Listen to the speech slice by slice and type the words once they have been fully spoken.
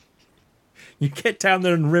You get down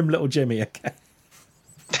there and rim little Jimmy, okay?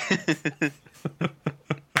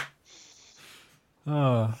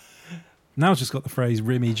 Oh, now I've just got the phrase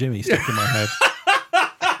 "Rimmy Jimmy" stuck in my head.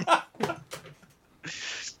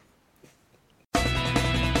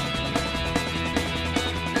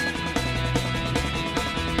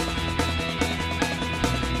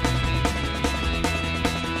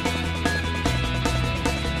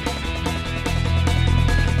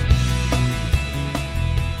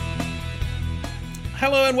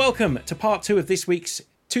 Hello and welcome to part 2 of this week's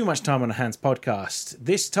Too Much Time on Our Hands podcast.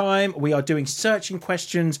 This time we are doing Searching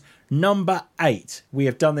Questions number 8. We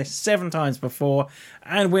have done this 7 times before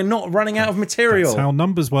and we're not running out of material. That's how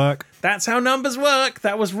numbers work. That's how numbers work.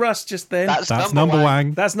 That was Russ just then. That's number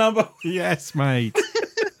one. That's number... Yes, mate.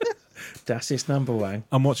 Das ist number one.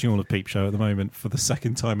 I'm watching all of Peep Show at the moment for the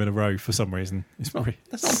second time in a row for some reason. It's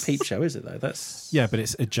That's not a Peep Show, is it, though? That's... Yeah, but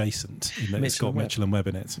it's adjacent. Isn't it? It's got Mitchell and Webb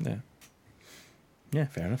in it. Yeah. Yeah,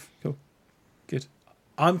 fair enough. Cool. Good.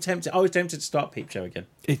 I'm tempted. I was tempted to start Peep Show again.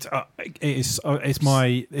 It's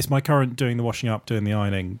my current doing the washing up, doing the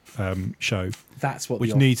ironing show. That's what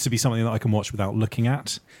which needs to be something that I can watch without looking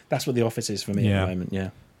at. That's what The Office is for me at the moment.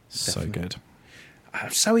 Yeah, definitely. So good.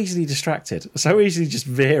 I'm so easily distracted. So easily just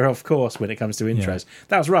veer off course when it comes to intros. Yeah.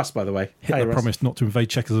 That was Russ, by the way. Hitler promised not to invade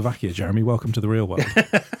Czechoslovakia. Jeremy, welcome to the real world.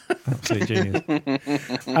 Absolute genius.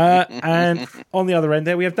 And on the other end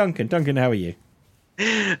there we have Duncan. Duncan, how are you?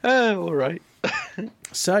 All right.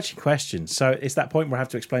 Searching Questions. So it's that point where I have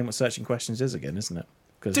to explain what Searching Questions is again, isn't it?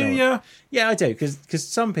 Do you? Yeah, I do. Because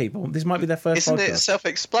some people, this might be their first Isn't podcast. it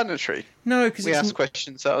self-explanatory? No, because we ask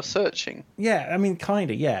questions that are searching. Yeah, I mean, kind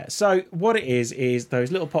of, yeah. So what it is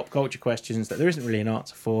those little pop culture questions that there isn't really an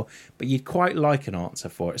answer for, but you'd quite like an answer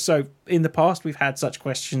for it. So in the past, we've had such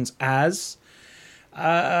questions as...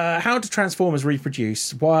 how do Transformers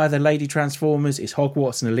reproduce? Why are there lady Transformers? Is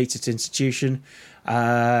Hogwarts an elitist institution?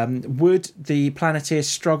 Would the Planeteers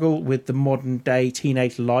struggle with the modern day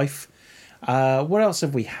teenage life? What else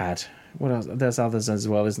have we had? What else? There's others as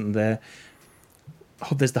well, isn't there?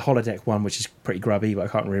 Oh, there's the holodeck one, which is pretty grubby, but I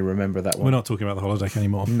can't really remember that one. We're not talking about the holodeck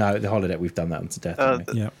anymore. No, the holodeck, we've done that one to death.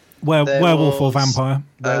 Haven't we? Yeah. Werewolf or vampire?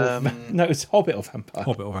 No, it's Hobbit or vampire.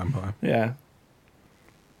 Hobbit or vampire. Yeah.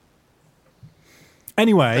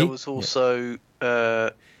 Anyway, there was also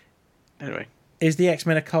anyway. Is the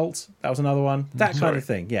X-Men a cult? That was another one. That kind of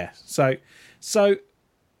thing. Yeah. So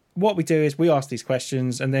what we do is we ask these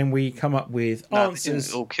questions and then we come up with answers. They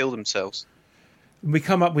didn't all kill themselves. We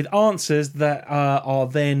come up with answers that are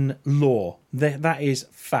then law. That is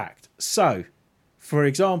fact. So, for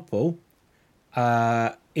example,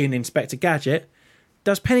 in Inspector Gadget,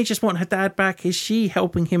 does Penny just want her dad back? Is she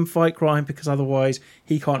helping him fight crime because otherwise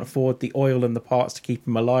he can't afford the oil and the parts to keep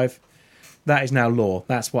him alive? That is now law.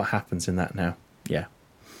 That's what happens in that now. Yeah.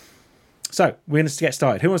 So, we're going to get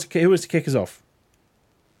started. Who wants to kick us off?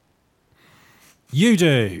 You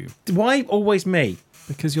do. Why always me?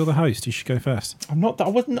 Because you're the host. You should go first. I'm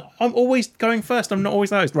always going first. I'm not always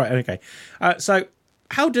the host. Right, okay. So,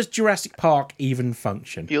 how does Jurassic Park even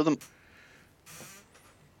function? You're the...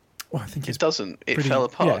 Well, I think it doesn't. It fell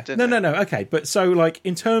apart, didn't it? No. Okay, but so, like,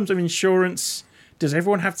 in terms of insurance, does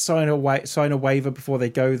everyone have to sign a waiver before they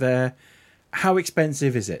go there? How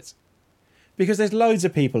expensive is it? Because there's loads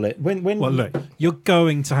of people... Well, look, you're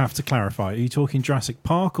going to have to clarify. Are you talking Jurassic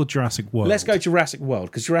Park or Jurassic World? Let's go Jurassic World,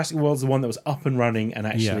 because Jurassic World's the one that was up and running and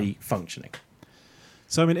actually functioning.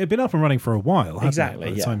 So, I mean, it had been up and running for a while, hasn't exactly,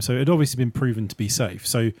 it, at the time? So, it had obviously been proven to be safe.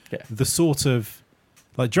 So, the sort of...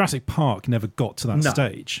 Like, Jurassic Park never got to that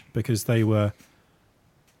stage because they were...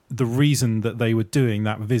 The reason that they were doing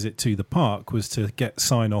that visit to the park was to get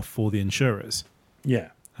sign-off for the insurers. Yeah.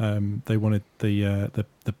 They wanted the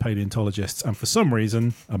paleontologists and, for some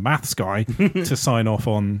reason, a maths guy to sign off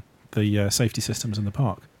on the safety systems in the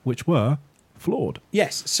park, which were flawed.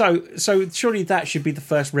 Yes. So surely that should be the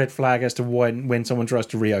first red flag as to when someone tries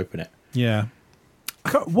to reopen it. Yeah.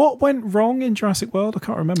 What went wrong in Jurassic World? I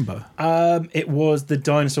can't remember. It was the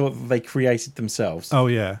dinosaur that they created themselves. Oh,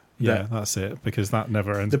 yeah. Yeah, that's it, because that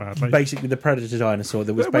never ends badly. Basically, the Predator dinosaur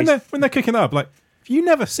that was when they're kicking up, like, have you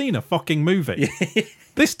never seen a fucking movie?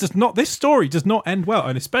 This story does not end well,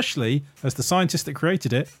 and especially as the scientist that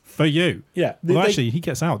created it, for you. Yeah. Actually, he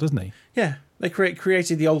gets out, doesn't he? Yeah. They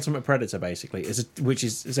created the ultimate predator, basically, which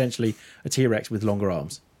is essentially a T-Rex with longer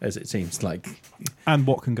arms, as it seems like. And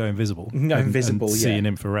what can go invisible. Invisible, and see in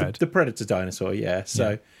infrared. The predator dinosaur, yeah.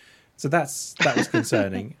 So that was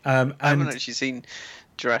concerning. I haven't actually seen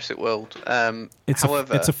Jurassic World. However,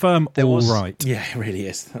 it's a firm right. Yeah, it really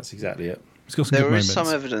is. That's exactly it. It's got some there good is moments.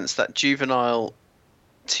 some evidence that juvenile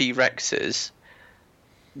T-Rexes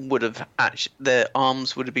would have their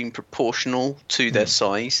arms would have been proportional to their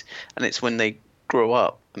size, and it's when they grow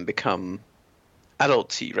up and become adult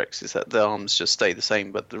T-Rexes that the arms just stay the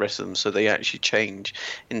same, but the rest of them, so they actually change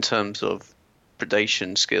in terms of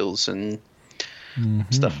predation skills and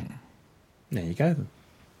stuff. There you go.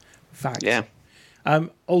 Fact. Yeah.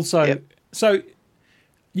 Also, so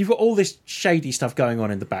you've got all this shady stuff going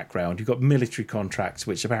on in the background. You've got military contracts,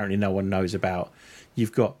 which apparently no one knows about.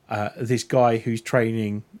 You've got this guy who's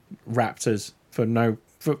training raptors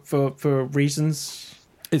for reasons.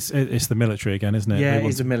 It's the military again, isn't it? Yeah,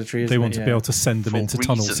 it's the military. They want to be able to send them into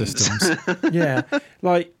tunnel systems. Yeah,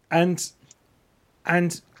 like and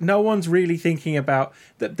no one's really thinking about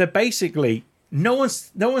that. They're basically no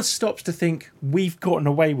one stops to think we've gotten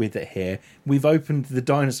away with it here. We've opened the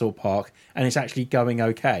dinosaur park and it's actually going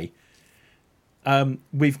okay.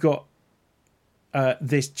 We've got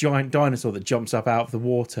this giant dinosaur that jumps up out of the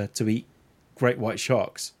water to eat great white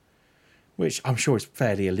sharks, which I'm sure is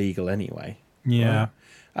fairly illegal anyway. Yeah.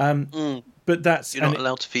 But that's you're not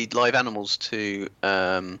allowed to feed live animals to.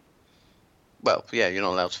 You're not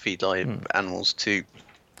allowed to feed live animals to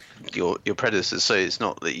your predators. So it's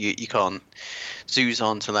not that you can't. Zoos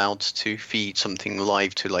aren't allowed to feed something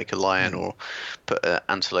live to like a lion or put an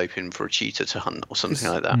antelope in for a cheetah to hunt or something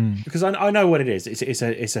like that. Because I know what it is.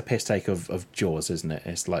 It's a piss take of Jaws, isn't it?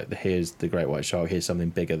 It's like here's the great white shark. Here's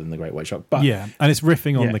something bigger than the great white shark. But yeah, and it's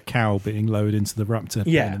riffing on the cow being lowered into the raptor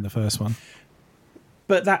pen in the first one.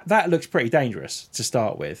 But that looks pretty dangerous to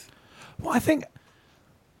start with. Well, I think,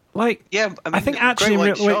 I think actually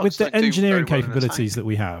with the engineering capabilities that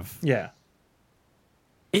we have,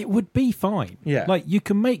 it would be fine. Yeah, like you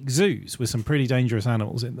can make zoos with some pretty dangerous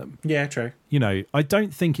animals in them. Yeah, true. You know, I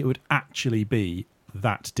don't think it would actually be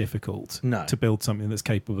that difficult to build something that's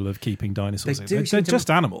capable of keeping dinosaurs in. They're just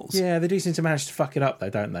animals. Yeah, they do seem to manage to fuck it up though,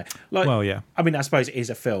 don't they? Like, well, yeah. I mean, I suppose it is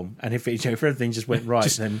a film, and if everything just went right,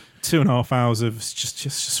 then 2.5 hours of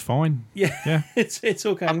just fine. Yeah, it's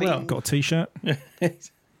all going well. Got a t-shirt.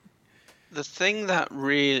 The thing that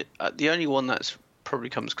really, the only one that's probably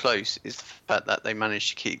comes close is the fact that they managed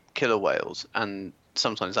to keep killer whales, and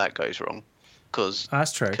sometimes that goes wrong because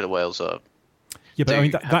that's true. Killer whales are. Yeah, but I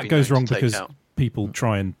mean that goes wrong because people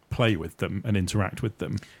try and play with them and interact with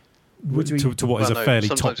them to what is a fairly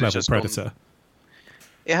top-level predator.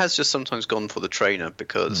 It has just sometimes gone for the trainer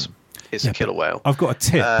because it's a killer whale. I've got a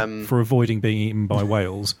tip for avoiding being eaten by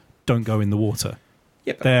whales. Don't go in the water.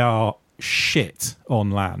 Yep. They are shit on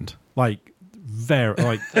land.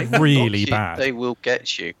 Really bad. They will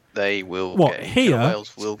get you. They will get you. Here?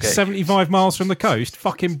 Whales will get 75 miles from the coast?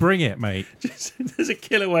 Fucking bring it, mate. There's a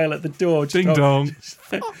killer whale at the door. Ding dong.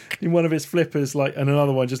 In one of his flippers, and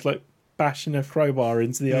another one just bashing a crowbar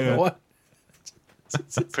into the other one.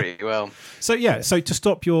 Pretty well. So to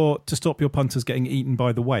stop your punters getting eaten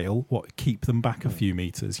by the whale, keep them back a few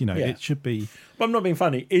meters. It should be. But I'm not being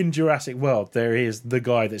funny. In Jurassic World, there is the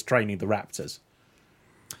guy that's training the raptors.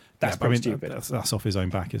 That's pretty stupid. That's off his own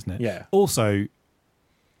back, isn't it? Yeah. Also,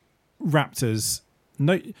 raptors.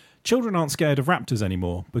 No, children aren't scared of raptors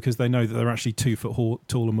anymore because they know that they're actually 2 foot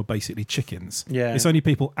tall and were basically chickens. Yeah. It's only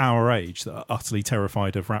people our age that are utterly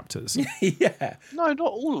terrified of raptors. Yeah. No, not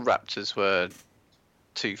all raptors were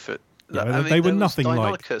 2 foot. Yeah, they were nothing like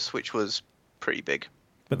Deinonychus, which was pretty big.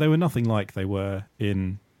 But they were nothing like they were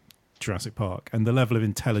in Jurassic Park, and the level of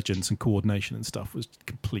intelligence and coordination and stuff was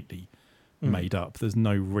completely made up. There's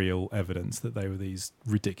no real evidence that they were these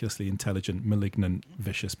ridiculously intelligent, malignant,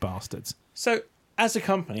 vicious bastards. So, as a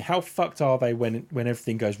company, how fucked are they when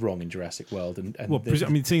everything goes wrong in Jurassic World?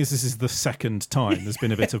 Seeing as this is the second time, there's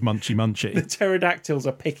been a bit of munchy. The pterodactyls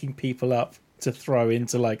are picking people up to throw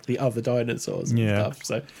into the other dinosaurs and stuff.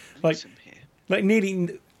 So,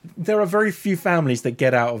 nearly, there are very few families that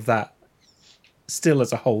get out of that still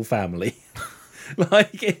as a whole family.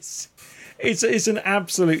 It's an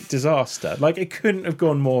absolute disaster. It couldn't have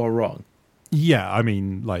gone more wrong. Yeah, I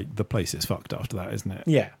mean, the place is fucked after that, isn't it?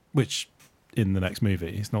 Yeah. Which, in the next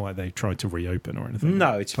movie, it's not like they tried to reopen or anything.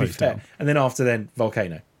 No, to be fair. Down. And then after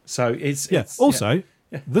volcano. So it's also,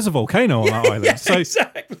 there's a volcano on that island. Yeah, so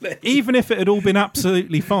exactly. Even if it had all been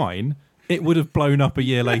absolutely fine, it would have blown up a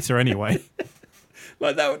year later anyway.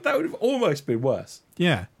 That would have almost been worse.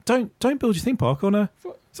 Yeah. Don't build your theme park on is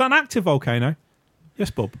that an active volcano? Yes,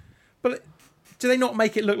 Bob. But do they not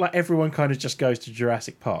make it look like everyone kind of just goes to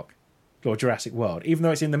Jurassic Park or Jurassic World, even though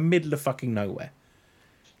it's in the middle of fucking nowhere?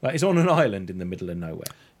 It's on an island in the middle of nowhere.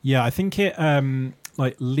 Yeah, I think it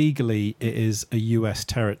legally it is a US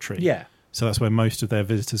territory. Yeah. So that's where most of their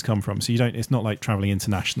visitors come from. So it's not like traveling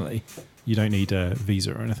internationally. You don't need a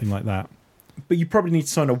visa or anything like that. But you probably need to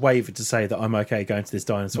sign a waiver to say that I'm okay going to this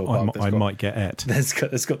dinosaur park. I might get it. That's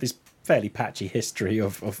got this fairly patchy history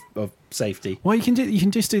of safety. Well, you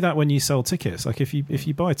can just do that when you sell tickets. Like if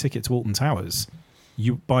you buy a ticket to Alton Towers,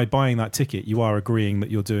 by buying that ticket, you are agreeing that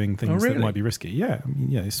you're doing things that might be risky. Yeah, I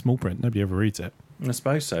mean, it's small print. Nobody ever reads it. I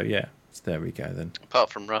suppose so. Yeah. So there we go then. Apart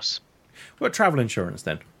from Russ. What travel insurance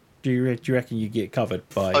then? Do you reckon you get covered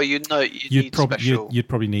by? Oh, you'd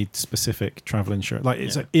probably need specific travel insurance. Like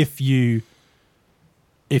it's if you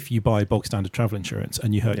buy bog standard travel insurance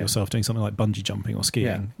and you hurt yourself doing something like bungee jumping or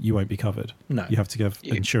skiing, you won't be covered. No, you have to give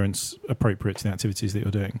insurance appropriate to the activities that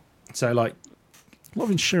you're doing. So like a lot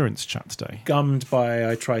of insurance chat today. Gummed by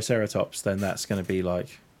a triceratops, then that's going to be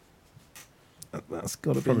like. That's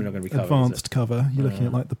got to be probably not going to be covered, advanced cover. You're looking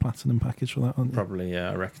at like the platinum package for that, aren't you? Probably,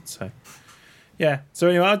 yeah, I reckon so. Yeah. So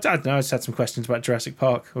anyway, I don't know. I just had some questions about Jurassic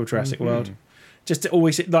Park or Jurassic World. Just to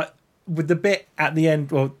always like with the bit at the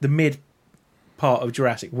end or the mid part of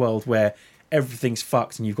Jurassic World where everything's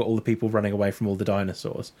fucked and you've got all the people running away from all the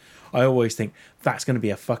dinosaurs. I always think that's going to be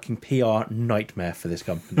a fucking PR nightmare for this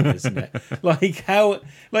company, isn't it? Like how,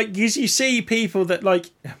 like you see people that like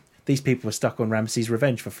these people were stuck on Ramses'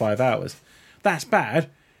 Revenge for 5 hours. That's bad.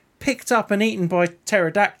 Picked up and eaten by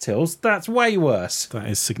pterodactyls, that's way worse. That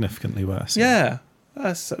is significantly worse. Yeah.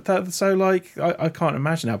 So, like, I can't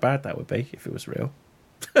imagine how bad that would be if it was real.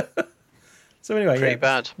 So, anyway. Pretty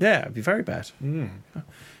bad. Yeah, it'd be very bad.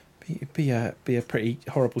 It'd be a pretty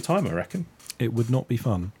horrible time, I reckon. It would not be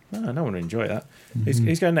fun. No one would enjoy that.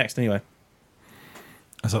 Who's going next, anyway?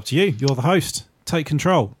 That's up to you. You're the host. Take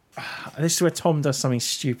control. This is where Tom does something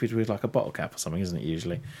stupid with, like, a bottle cap or something, isn't it,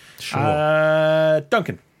 usually? Sure.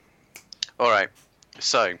 Duncan. All right,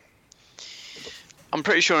 so I'm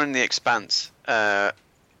pretty sure in The Expanse,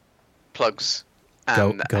 plugs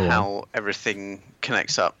and how everything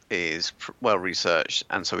connects up is well researched,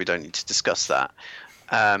 and so we don't need to discuss that.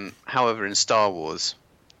 However, in Star Wars,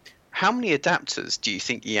 how many adapters do you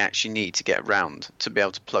think you actually need to get around to be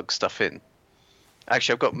able to plug stuff in?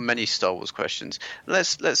 Actually, I've got many Star Wars questions.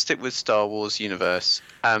 Let's stick with Star Wars universe.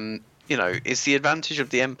 Is the advantage of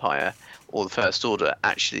the Empire or the First Order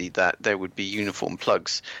actually that there would be uniform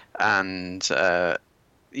plugs and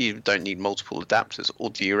you don't need multiple adapters? Or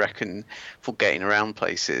do you reckon for getting around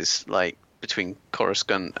places like between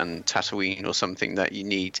Coruscant and Tatooine or something that you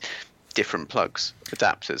need different plugs,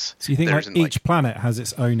 adapters? So you think like each planet has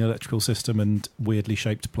its own electrical system and weirdly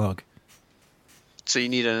shaped plug? So you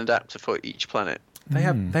need an adapter for each planet? They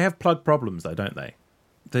have plug problems though, don't they?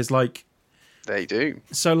 There's like... They do.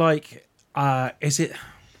 So like, is it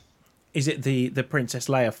the Princess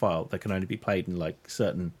Leia file that can only be played in like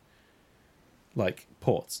certain like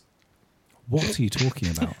ports? What are you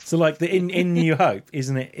talking about? So like in New Hope,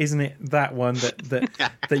 isn't it that one that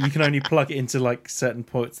you can only plug it into like certain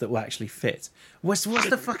ports that will actually fit? What's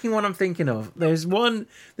the fucking one I'm thinking of? There's one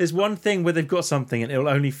thing where they've got something and it'll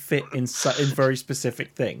only fit in very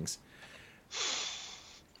specific things.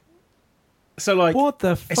 So like, what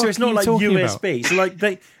the fuck? So it's not like USB. About? So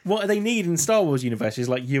like what they need in Star Wars universe is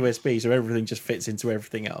like USB, so everything just fits into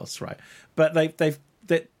everything else, right? But they've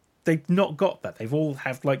not got that. They've all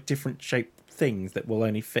have like different shaped things that will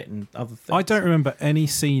only fit in other things. I don't remember any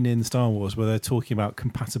scene in Star Wars where they're talking about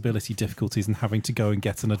compatibility difficulties and having to go and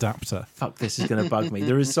get an adapter. Fuck, this is going to bug me.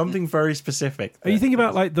 There is something very specific. Are you thinking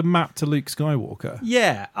about like the map to Luke Skywalker?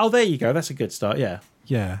 Yeah. Oh, there you go. That's a good start. Yeah.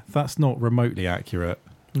 Yeah, that's not remotely accurate.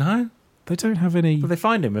 No. They don't have any... But they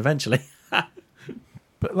find him eventually.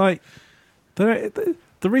 But, like, the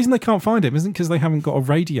reason they can't find him isn't because they haven't got a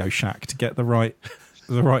Radio Shack to get the right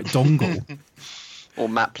dongle. Or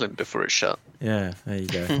Maplin before it's shut. Yeah, there you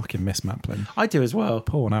go. Fucking miss Maplin. I do as well.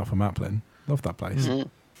 Pour one out for Maplin. Love that place.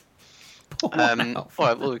 Mm-hmm. All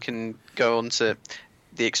right, well, we can go on to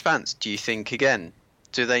The Expanse. Do you think, again,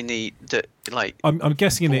 do they need... I'm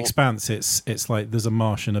guessing in The Expanse it's like there's a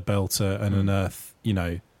Martian, a Belter, and an Earth,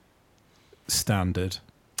 standard.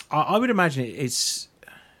 I would imagine it's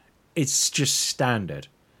just standard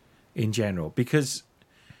in general because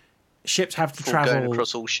ships have to travel going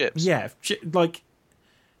across all ships. Yeah, like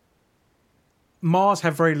Mars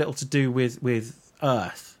have very little to do with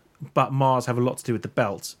Earth, but Mars have a lot to do with the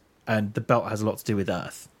belt, and the belt has a lot to do with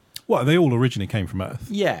Earth. Well, they all originally came from Earth.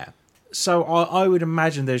 Yeah, so I would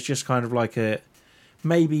imagine there's just kind of like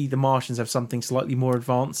maybe the Martians have something slightly more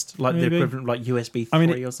advanced, like the equivalent of like USB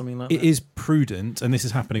 3 or something like that. It is prudent, and this is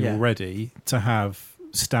happening already, to have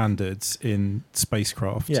standards in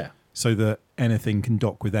spacecraft so that anything can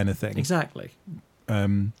dock with anything. Exactly.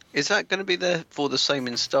 Is that going to be for the same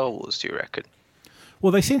in Star Wars, do you reckon?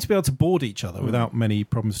 Well, they seem to be able to board each other without many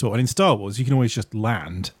problems at all. And in Star Wars, you can always just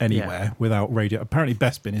land anywhere without radio. Apparently,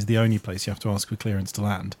 Bespin is the only place you have to ask for clearance to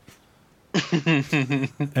land.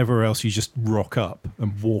 Everywhere else, you just rock up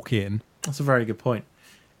and walk in. That's a very good point.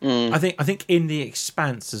 I think in the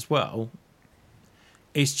Expanse as well,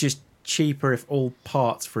 it's just cheaper if all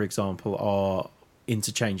parts, for example, are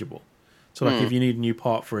interchangeable. So, like, if you need a new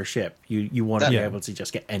part for a ship, you want to be able to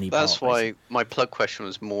just get any part. That's why my plug question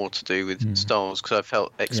was more to do with Star Wars, because I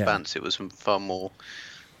felt Expanse, it was far more...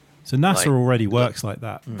 So NASA already works like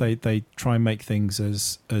that. They try and make things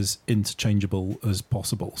as interchangeable as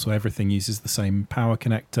possible. So everything uses the same power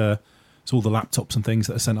connector. So all the laptops and things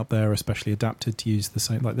that are sent up there are especially adapted to use the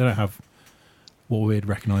same... Like, they don't have what we'd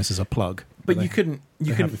recognise as a plug. But you couldn't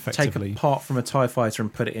take a part from a TIE fighter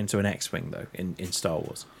and put it into an X-Wing, though, in Star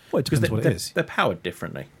Wars. Well, it depends what it is. They're powered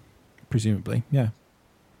differently. Presumably, yeah.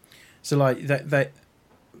 So, like,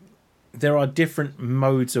 there are different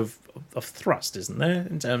modes of thrust, isn't there,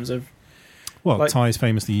 in terms of... Well, like, TIEs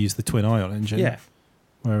famously use the twin ion engine. Yeah.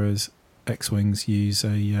 Whereas X-Wings use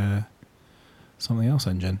a something else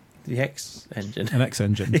engine. The X engine. An X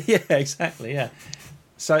engine. Yeah, exactly, yeah.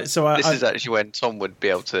 So this is actually when Tom would be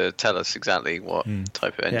able to tell us exactly what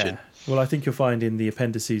type of engine. Yeah. Well, I think you'll find in the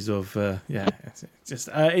appendices of I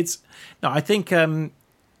think ion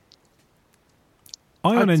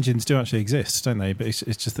engines do actually exist, don't they? But it's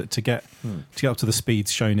just that to get up to the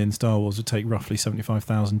speeds shown in Star Wars would take roughly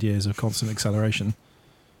 75,000 years of constant acceleration.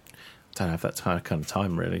 I don't have that kind of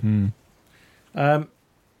time really.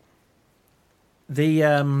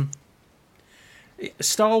 The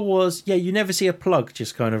Star Wars, you never see a plug,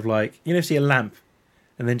 just kind of like you never see a lamp,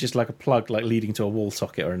 and then just like a plug like leading to a wall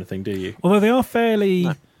socket or anything, do you? Although they are fairly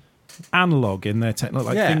analog in their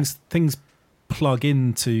technology, like things plug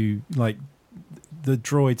into, like, the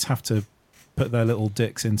droids have to put their little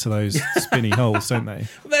dicks into those spinny holes, don't they?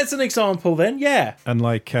 That's an example then, yeah. And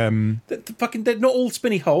like they're not all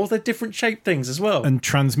spinny holes, they're different shaped things as well. And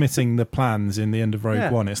transmitting the plans in the end of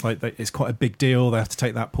Rogue One, it's like it's quite a big deal. They have to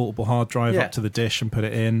take that portable hard drive up to the dish and put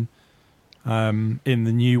it in. In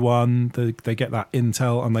the new one, they get that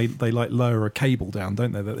intel and they like lower a cable down,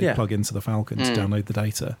 don't they? That they plug into the Falcon to download the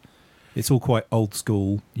data. It's all quite old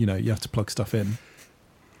school. You know, you have to plug stuff in.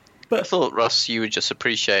 But I thought, Russ, you would just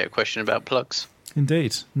appreciate a question about plugs.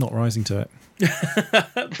 Indeed, not rising to it.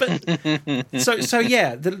 But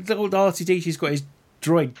the little R2-D2's got his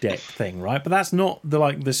droid deck thing, right? But that's not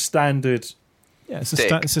the standard. Yeah, it's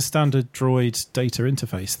a standard droid data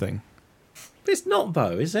interface thing. But it's not,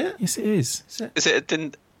 though, is it? Yes, it is. Is it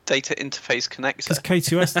a data interface connector? Because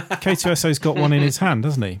K2SO's got one in his hand,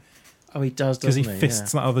 doesn't he? Oh, he does, because he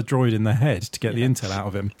fists that other droid in the head to get the intel out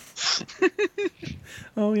of him.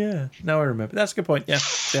 Oh, yeah. Now I remember. That's a good point. Yeah,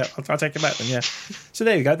 I'll take it back then, yeah. So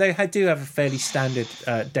there you go. They do have a fairly standard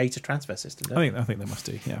data transfer system, don't they? I think they must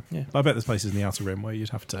do, yeah. I bet there's places in the Outer Rim where you'd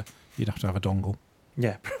have to have a dongle.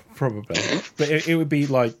 Yeah, probably. But it would be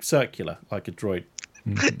like circular, like a droid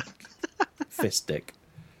fist stick.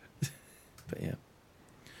 But yeah.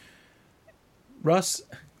 Russ?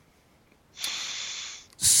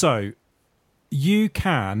 So, you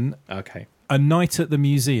can... Okay. A night at the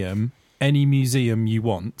museum, any museum you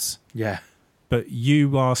want. Yeah. But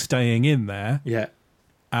you are staying in there. Yeah.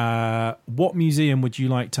 What museum would you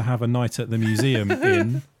like to have a night at the museum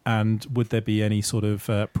in? And would there be any sort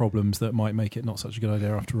of problems that might make it not such a good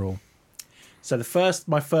idea after all? So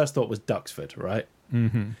my first thought was Duxford, right?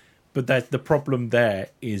 Mm-hmm. But the problem there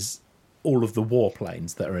is all of the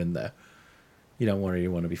warplanes that are in there. You don't really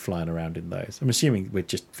want to be flying around in those. I'm assuming we'd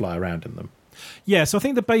just fly around in them. Yeah, so I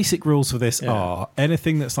think the basic rules for this are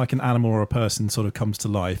anything that's like an animal or a person sort of comes to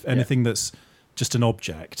life. Anything that's just an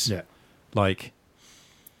object. Yeah. Like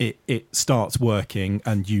it starts working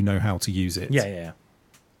and you know how to use it. Yeah.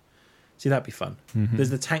 See, that'd be fun. Mm-hmm. There's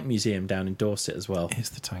the Tank Museum down in Dorset as well. It's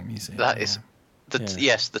the Tank Museum. That is...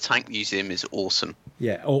 Yes, the Tank Museum is awesome.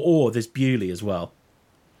 Yeah, or there's Bewley as well.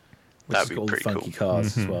 That'd be got all the pretty funky cool.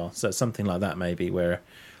 cars as well. So something like that maybe where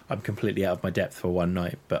I'm completely out of my depth for one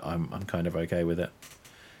night, but I'm kind of okay with it.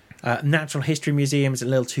 Natural History Museum is a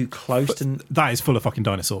little too close to... That is full of fucking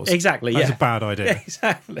dinosaurs. Exactly, That's a bad idea. Yeah,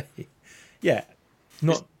 exactly. Yeah.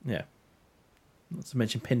 Not to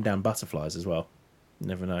mention pinned down butterflies as well. You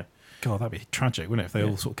never know. God, that'd be tragic, wouldn't it, if they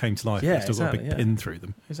all sort of came to life and still got a big pin through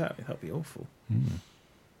them. Exactly, that'd be awful.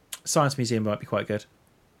 Science Museum might be quite good.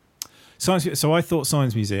 So I thought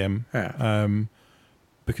Science Museum,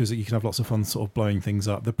 because you can have lots of fun sort of blowing things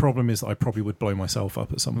up. The problem is that I probably would blow myself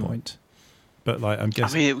up at some point. But like, I'm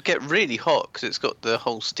guessing... I mean, it would get really hot because it's got the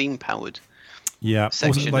whole steam-powered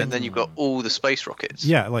section, like, and then you've got all the space rockets.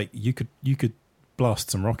 Yeah, like you could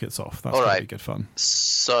blast some rockets off. That's All going to right. be good fun.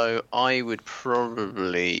 So I would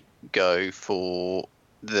probably go for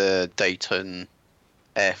the Dayton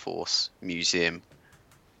Air Force Museum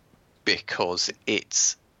because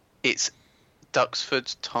it's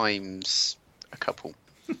Duxford times a couple.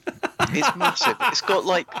 It's massive. It's got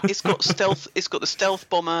the stealth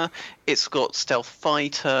bomber, it's got stealth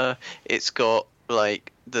fighter, it's got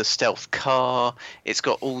like the stealth car, it's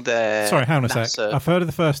got all their Sorry, hang on a NASA. sec. I've heard of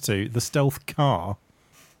the first two. The stealth car.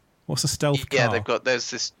 What's a stealth car? Yeah,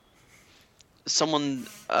 there's this someone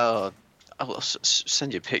I'll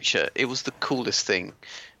send you a picture. It was the coolest thing.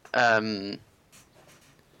 Someone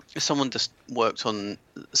just worked on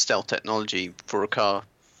stealth technology for a car,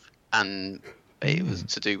 and it was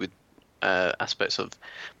to do with aspects of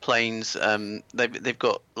planes. They've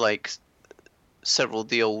got like several of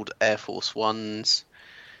the old Air Force Ones.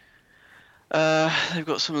 They've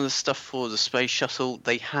got some of the stuff for the space shuttle.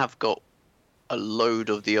 They have got a load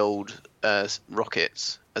of the old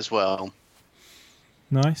rockets as well.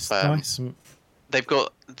 Nice. They've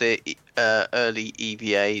got the early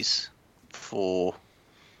EVAs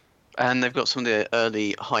and they've got some of the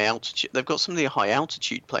early high altitude. They've got some of the high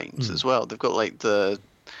altitude planes as well. They've got like the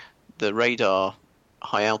radar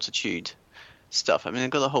high altitude stuff. I mean, they've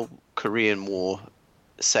got the whole Korean War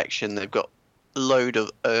section. They've got a load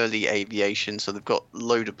of early aviation. So they've got a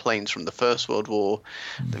load of planes from the First World War.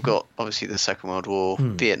 They've got obviously the Second World War,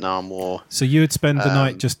 Vietnam War. So you would spend the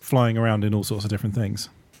night just flying around in all sorts of different things?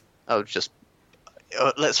 I would just,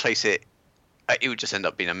 let's face it, it would just end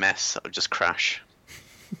up being a mess. I would just crash.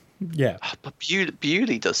 Yeah. But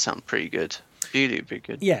Bewley does sound pretty good. Bewley would be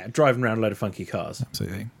good. Yeah, driving around a load of funky cars.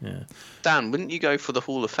 Absolutely. Yeah. Dan, wouldn't you go for the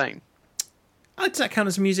Hall of Fame? Does that count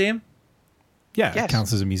as a museum? Yeah, Yes. it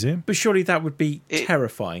counts as a museum. But surely that would be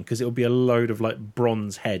terrifying because it would be a load of like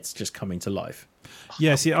bronze heads just coming to life.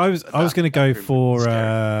 Yeah, see, I was going to go for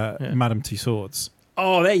scary. Madame Tussauds.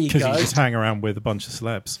 Oh, there you Because go. you just hang around with a bunch of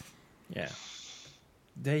celebs. Yeah.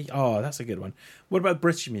 That's a good one. What about the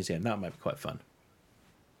British Museum? That might be quite fun.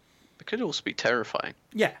 It could also be terrifying.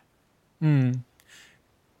 Yeah. Mm.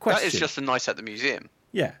 Question. That is just a night at the museum.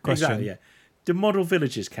 Yeah, Question. exactly. Yeah. Do model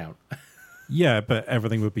villages count? Yeah, but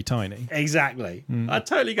everything would be tiny. Exactly. I'd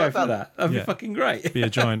totally go for that. That'd be Yeah. fucking great. Be a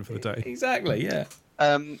giant for the day. Exactly, yeah.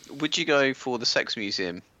 Would you go for the Sex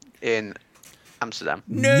Museum in Amsterdam?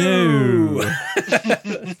 No!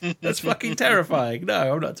 That's fucking terrifying.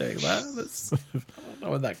 No, I'm not doing that. I don't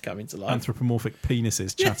want that coming to life. Anthropomorphic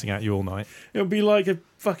penises chatting at you all night. It would be like a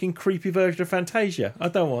fucking creepy version of Fantasia. I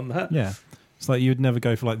don't want that. Yeah. It's like you'd never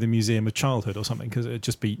go for like the Museum of Childhood or something because it'd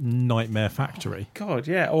just be Nightmare Factory. God,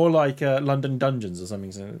 yeah. Or like London Dungeons or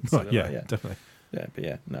something. Right, yeah, definitely. Yeah, but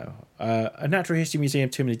yeah, no. A natural history museum,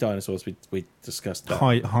 too many dinosaurs. We discussed that.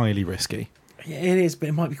 Highly risky. Yeah, it is, but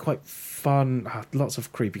it might be quite fun. Lots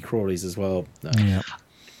of creepy crawlies as well. No. Yeah.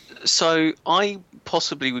 So I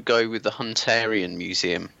possibly would go with the Hunterian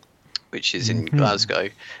Museum, which is in Glasgow.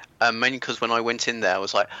 Mainly because when I went in there, I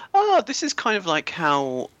was like, this is kind of like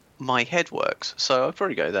how my head works. So I'd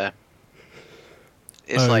probably go there.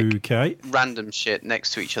 It's like random shit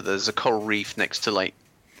next to each other. There's a coral reef next to like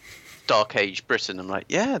Dark Age Britain. I'm like,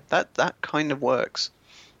 yeah, that kind of works.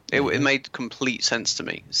 It made complete sense to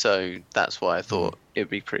me. So that's why I thought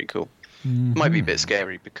it'd be pretty cool. It might be a bit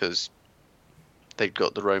scary because they've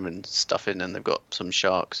got the Roman stuff in and they've got some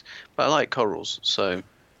sharks. But I like corals, so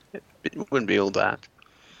it wouldn't be all bad.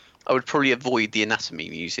 I would probably avoid the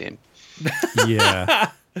Anatomy Museum.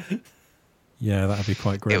 Yeah. Yeah, that'd be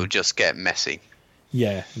quite great. It would just get messy.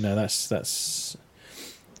 Yeah, no, that's...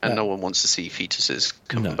 And no one wants to see fetuses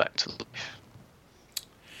coming back to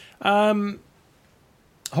life.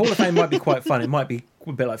 Hall of Fame might be quite fun. It might be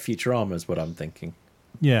a bit like Futurama is what I'm thinking.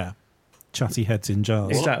 Yeah. Chatty heads in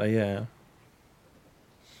jars. Exactly, yeah.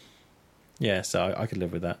 Yeah, so I could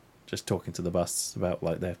live with that. Just talking to the busts about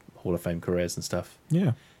like their Hall of Fame careers and stuff.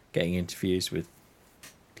 Yeah. Getting interviews with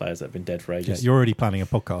players that have been dead for ages. Yeah, you're already planning a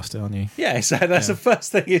podcast, aren't you? Yeah, so that's the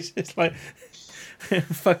first thing. It's like,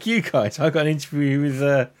 fuck you guys. I got an interview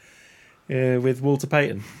with Walter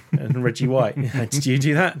Payton and Reggie White. Did you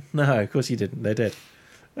do that? No, of course you didn't. They did.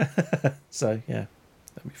 So yeah,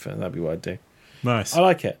 that'd be fun. That'd be what I'd do. Nice. I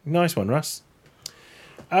like it. Nice one, Russ.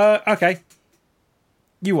 Okay.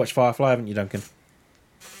 You watched Firefly, haven't you, Duncan?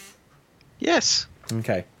 Yes.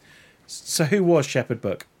 Okay. So who was Shepherd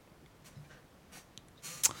Book?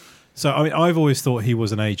 So, I mean, I've always thought he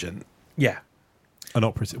was an agent. Yeah. An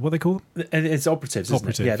operative. What are they called? It's operatives, isn't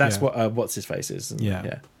Operative, it? Yeah, that's yeah. what what's his face is.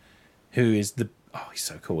 Yeah. Who is he's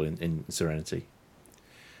so cool in Serenity.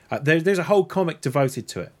 There's a whole comic devoted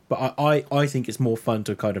to it, but I think it's more fun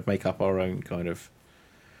to kind of make up our own kind of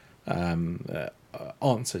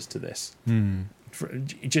answers to this,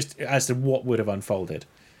 just as to what would have unfolded.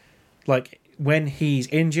 Like when he's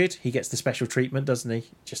injured, he gets the special treatment, doesn't he?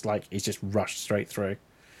 Just like he's just rushed straight through.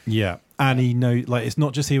 Yeah, and he like it's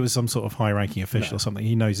not just he was some sort of high-ranking official or something.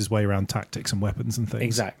 He knows his way around tactics and weapons and things.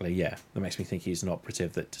 Exactly. Yeah, that makes me think he's an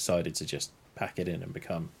operative that decided to just pack it in and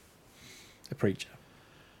become a preacher.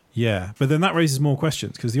 Yeah, but then that raises more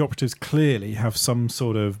questions because the operatives clearly have some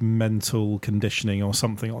sort of mental conditioning or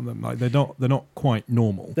something on them. Like they're not quite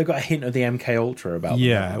normal. They've got a hint of the MK Ultra about them.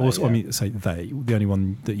 Yeah, also, I mean, say they. The only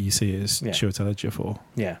one that you see is Chiwetel Ejiofor.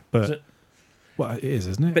 Yeah, but well, it is,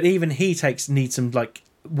 isn't it? But even he needs some like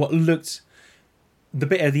what looked the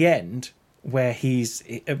bit at the end where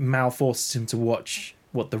Mal forces him to watch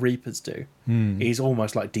what the Reapers do. He's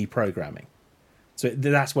almost like deprogramming. So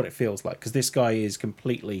that's what it feels like, because this guy is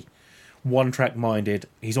completely one-track minded.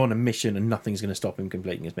 He's on a mission, and nothing's going to stop him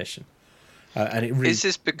completing his mission. And it really... Is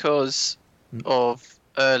this because of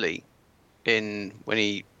early in when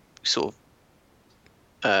he sort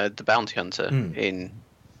of the bounty hunter in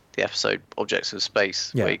the episode Objects of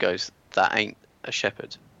Space, where he goes, "That ain't a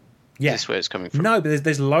shepherd." Yeah, is this where it's coming from? No, but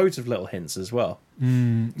there's loads of little hints as well.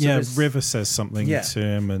 So River says something to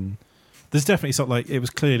him, and there's definitely something like it was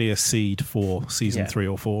clearly a seed for season 3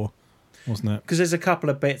 or 4, wasn't it? Because there's a couple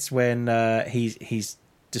of bits when he's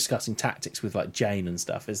discussing tactics with like Jane and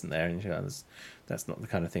stuff, isn't there? And that's not the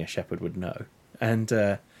kind of thing a shepherd would know. And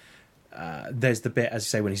there's the bit, as you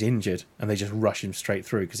say, when he's injured and they just rush him straight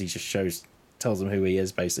through because he just tells them who he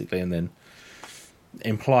is basically, and then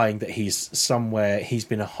implying that he's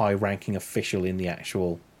been a high-ranking official in the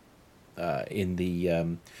actual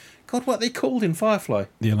God, what are they called in Firefly?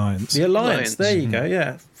 The Alliance. The Alliance. There you go.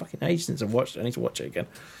 Yeah, fucking ages since I've watched it. I need to watch it again.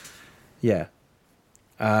 Yeah.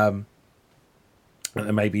 And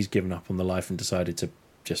then maybe he's given up on the life and decided to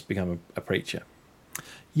just become a preacher.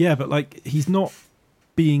 Yeah, but like he's not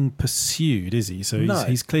being pursued, is he? So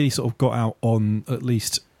he's clearly sort of got out on at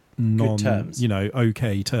least good terms.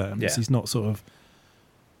 Okay terms. Yeah. He's not sort of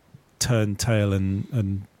turned tail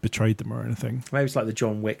and betrayed them or anything. Maybe it's like the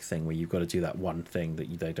John Wick thing where you've got to do that one thing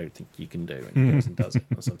that they don't think you can do, and he goes and does it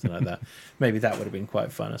or something like that. Maybe that would have been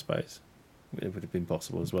quite fun, I suppose. It would have been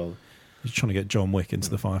possible as well. You're trying to get John Wick into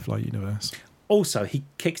the Firefly universe. Also, he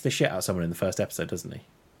kicks the shit out of someone in the first episode, doesn't he?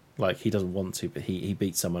 Like, he doesn't want to, but he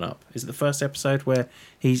beats someone up. Is it the first episode where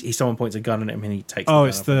someone points a gun at him and he takes? Oh,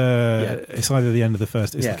 it's it's either the end of the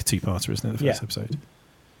first. It's like a two-parter, isn't it? The first episode.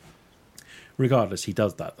 Regardless, he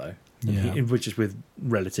does that though, which is with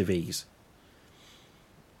relative ease.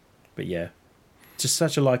 But yeah, just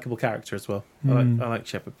such a likable character as well. I like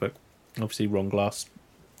Shepherd, but obviously Ron Glass.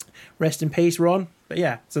 Rest in peace, Ron. But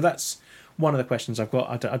yeah, so that's one of the questions I've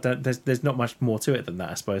got. I don't. There's not much more to it than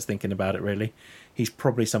that, I suppose. Thinking about it, really, he's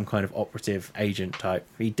probably some kind of operative agent type.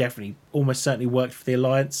 He definitely, almost certainly, worked for the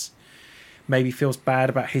Alliance. Maybe feels bad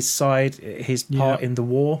about his side, his part in the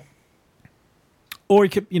war. Or he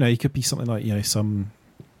could be something like some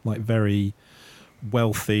like very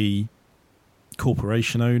wealthy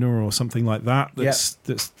corporation owner or something like that. That's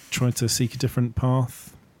trying to seek a different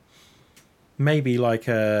path. Maybe like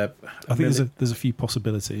I think there's a few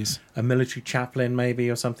possibilities. A military chaplain, maybe,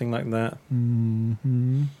 or something like that.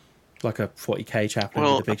 Mm-hmm. Like a 40k chaplain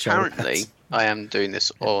with a big shoulder pads. Apparently, I am doing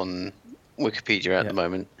this on Wikipedia at the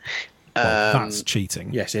moment. Well, that's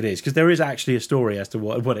cheating. Yes, it is, because there is actually a story as to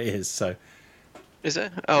what it is. So, is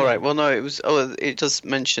it? Oh, right. Well, no, it was. Oh, it does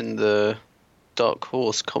mention the Dark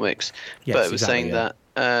Horse comics, but it was saying that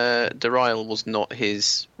Darial was not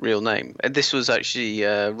his real name. And this was actually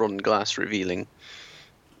Ron Glass revealing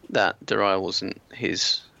that Darial wasn't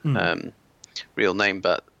his real name,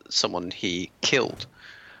 but someone he killed.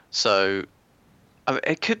 So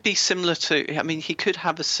it could be similar to. I mean, he could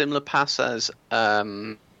have a similar past as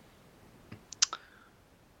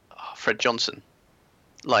Fred Johnson.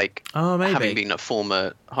 Like, having been a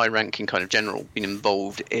former high-ranking kind of general, been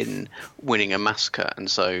involved in winning a massacre,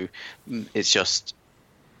 and so it's just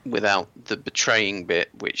without the betraying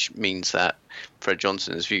bit, which means that Fred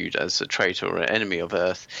Johnson is viewed as a traitor or an enemy of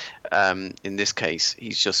Earth. In this case,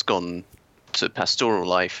 he's just gone to pastoral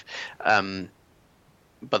life,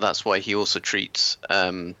 but that's why he also treats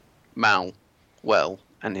Mal well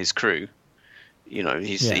and his crew. He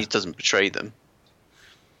doesn't betray them,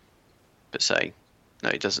 per se. No,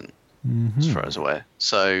 he doesn't, as far as I'm aware.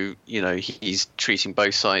 So, he's treating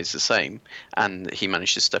both sides the same, and he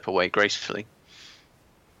managed to step away gracefully.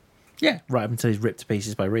 Yeah, right up until he's ripped to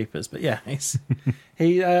pieces by Reapers. But yeah, that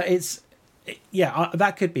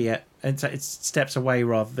could be it. And so it steps away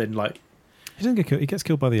rather than like. He doesn't get killed. He gets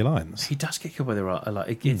killed by the Alliance. He does get killed by the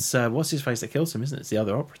Alliance. It's what's his face that kills him, isn't it? It's the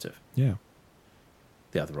other operative. Yeah.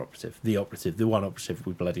 the other operative, the one operative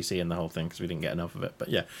we bloody see in the whole thing because we didn't get enough of it. But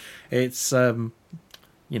yeah, it's bring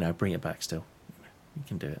it back. Still, you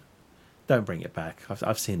can do it. Don't bring it back.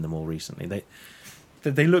 I've seen them all recently.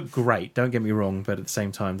 They look great. Don't get me wrong, but at the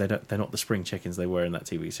same time, they're not the spring chickens they were in that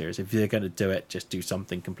TV series. If you're going to do it, just do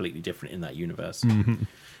something completely different in that universe. Mm-hmm.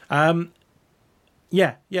 I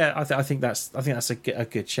think that's a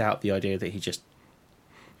good shout. The idea that he just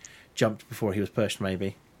jumped before he was pushed,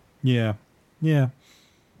 maybe. Yeah.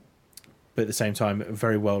 But at the same time,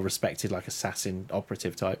 very well respected, like assassin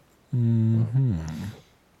operative type. Mm-hmm.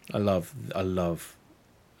 I love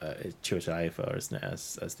Chiwetel Ejiofor, isn't it,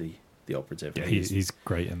 as the operative? Yeah, he's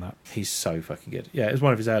great in that. He's so fucking good. Yeah, it was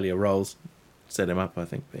one of his earlier roles. Set him up, I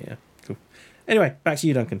think. But yeah, cool. Anyway, back to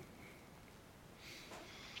you, Duncan.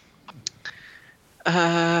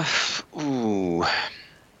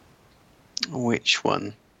 Which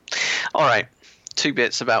one? All right, 2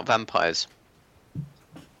 bits about vampires.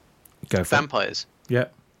 Go for vampires. It. Yeah.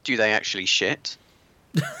 Do they actually shit?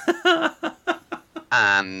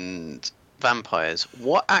 And vampires,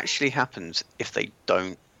 what actually happens if they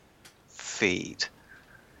don't feed?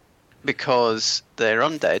 Because they're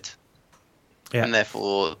undead, and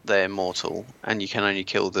therefore they're mortal, and you can only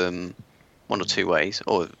kill them 1 or 2 ways,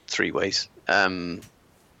 or 3 ways.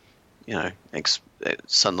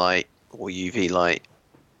 Sunlight or UV light,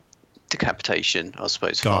 decapitation, I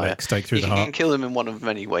suppose. Garlic, fire. Stake through the heart. You can kill them in one of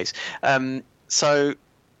many ways.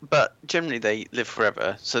 But generally they live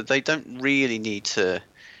forever, so they don't really need to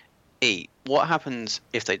eat. What happens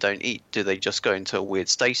if they don't eat? Do they just go into a weird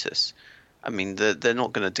status? I mean, they're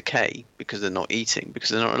not going to decay because they're not eating, because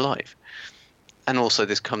they're not alive. And also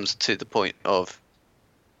this comes to the point of,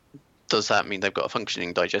 does that mean they've got a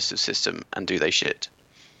functioning digestive system, and do they shit?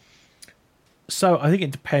 So I think it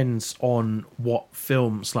depends on what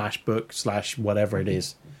film / book / whatever it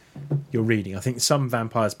is you're reading. I think some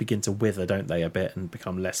vampires begin to wither, don't they, a bit, and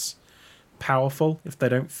become less powerful if they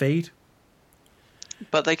don't feed.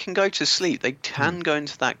 But they can go to sleep. They can go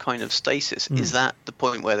into that kind of stasis. Is that the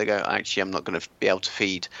point where they go, actually, I'm not going to be able to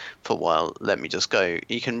feed for a while, let me just go?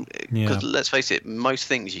 You can, because let's face it, most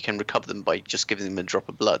things you can recover them by just giving them a drop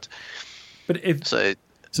of blood. But so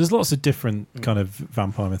there's lots of different kind of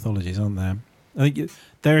vampire mythologies, aren't there? I think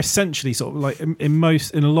they're essentially sort of like in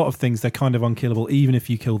a lot of things they're kind of unkillable, even if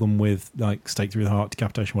you kill them with like stake through the heart,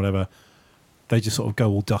 decapitation, whatever. They just sort of go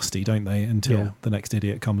all dusty, don't they, until the next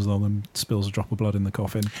idiot comes along and spills a drop of blood in the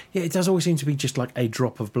coffin. Yeah, it does always seem to be just like a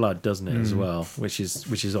drop of blood, doesn't it, as well, which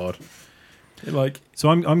is odd. So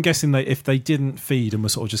I'm guessing that if they didn't feed and were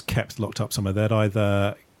sort of just kept locked up somewhere, they'd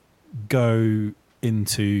either go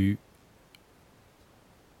into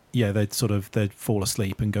they'd fall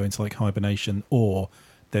asleep and go into like hibernation, or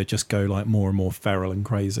they'd just go like more and more feral and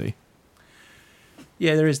crazy.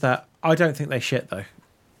 Yeah, there is that. I don't think they shit though.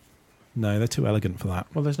 No, they're too elegant for that.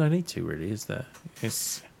 Well, there's no need to, really, is there?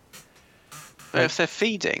 It's... But if they're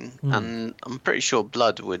feeding, and I'm pretty sure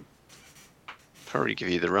blood would probably give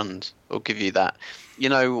you the runs, or give you that. You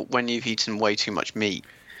know, when you've eaten way too much meat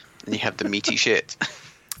and you have the meaty shit.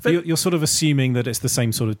 You're sort of assuming that it's the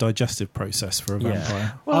same sort of digestive process for a vampire.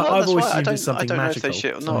 Yeah. Well, I've always assumed it's something magical. I don't know if they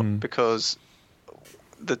shit or not, because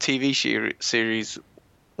the TV series,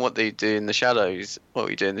 what they do in the shadows,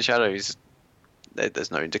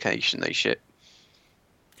 there's no indication they shit.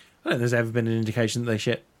 I don't think there's ever been an indication that they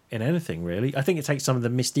shit in anything, really. I think it takes some of the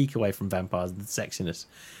mystique away from vampires and the sexiness.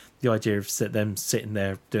 The idea of them sitting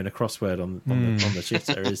there doing a crossword on the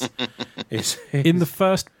shitter is... In the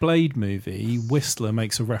first Blade movie, Whistler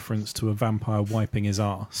makes a reference to a vampire wiping his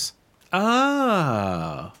arse.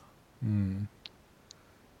 Ah.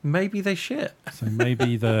 Maybe they shit. So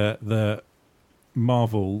maybe the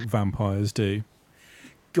Marvel vampires do.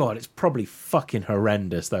 God, it's probably fucking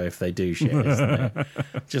horrendous though if they do shit, isn't it?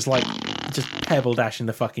 just pebble dash in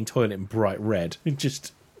the fucking toilet in bright red.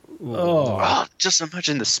 Just just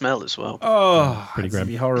imagine the smell as well. Oh, pretty grim.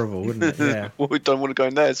 It'd be horrible, wouldn't it? Yeah. Well, we don't want to go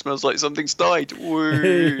in there. It smells like something's died.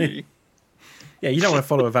 Woo. Yeah, you don't want to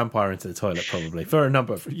follow a vampire into the toilet, probably for a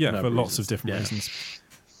number of for lots of different reasons.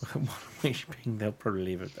 Which being they'll probably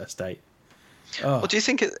leave a state. Oh. Well, do you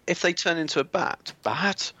think if they turn into a bat?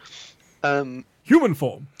 Human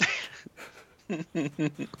form. Do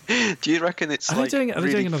you reckon it's are they doing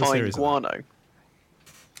another fine series guano?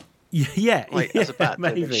 Yeah, as a bat,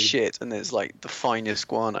 maybe shit, and there's like the finest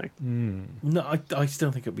guano. No, I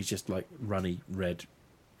still think it'd be just like runny red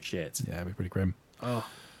shit. Yeah, it'd be pretty grim. Oh,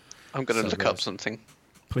 I'm going to look up something.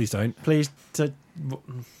 Please don't. Please.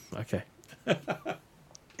 Okay.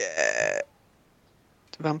 Yeah.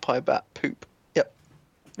 Vampire bat poop. Yep.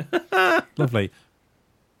 Lovely.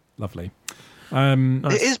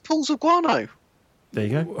 It is pools of guano. There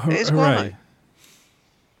you go. It is Hooray. Guano.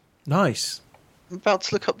 Nice. I'm about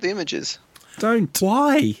to look up the images Don't.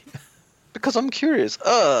 Why? because I'm curious.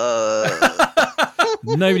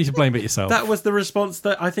 Nobody to blame but yourself. That was the response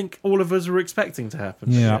that I think all of us were expecting to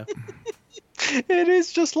happen. Yeah. It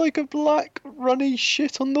is just like a black runny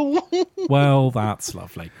shit on the wall. Well, that's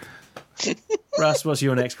lovely. Russ, what's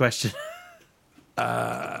your next question?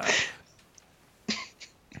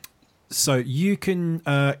 So you can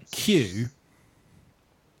Q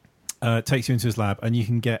takes you into his lab, and you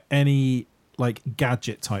can get any like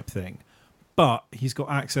gadget type thing, but he's got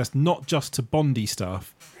access not just to Bondy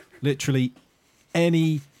stuff, literally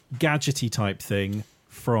any gadgety type thing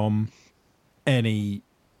from any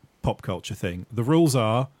pop culture thing. The rules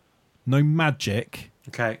are no magic,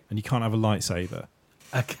 Okay. and you can't have a lightsaber,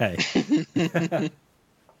 Okay.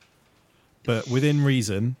 but within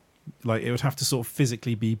reason. Like, it would have to sort of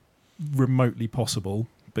physically be remotely possible,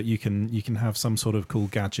 but you can have some sort of cool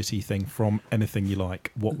gadgety thing from anything you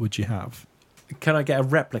like. What would you have? Can I get a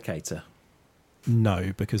replicator?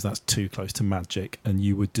 No, because that's too close to magic, and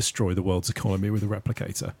you would destroy the world's economy with a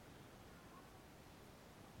replicator.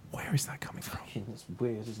 Where is that coming from? That's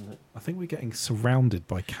weird, isn't it? I think we're getting surrounded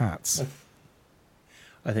by cats.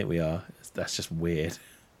 I think we are. That's just weird.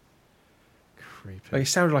 Creepy. Like, it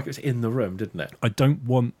sounded like it was in the room, didn't it? I don't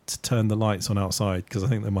want to turn the lights on outside because I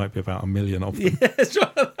think there might be about 1 million of them. Yes.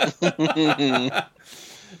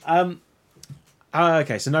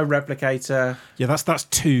 Okay, so no replicator. Yeah, that's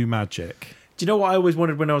too magic. Do you know what I always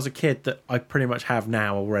wanted when I was a kid that I pretty much have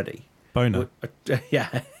now already? Boner.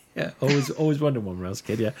 Yeah. Always wanted one when I was a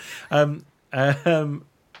kid. Yeah. A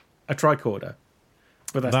tricorder,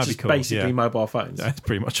 but that's That'd be just cool, basically yeah. mobile phones. That's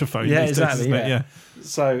pretty much a phone. Yeah, these days, exactly. isn't it? Yeah.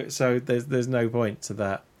 So there's no point to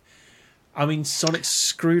that. I mean, sonic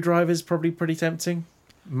screwdriver's probably pretty tempting.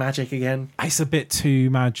 Magic again. It's a bit too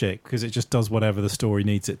magic because it just does whatever the story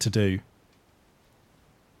needs it to do.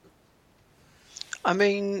 I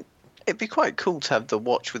mean, it'd be quite cool to have the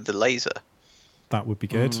watch with the laser. That would be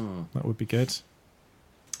good. That would be good.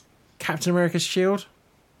 Captain America's shield,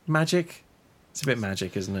 magic. It's a bit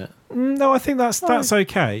magic, isn't it? No, I think that's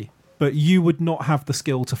okay. But you would not have the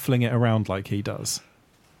skill to fling it around like he does,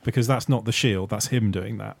 because that's not the shield. That's him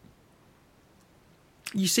doing that.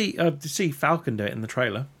 You see Falcon do it in the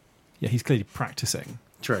trailer. Yeah, he's clearly practicing,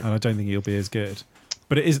 True. and I don't think he'll be as good.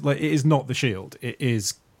 But it is not the shield. It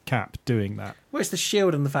is Cap doing that. Well, it's the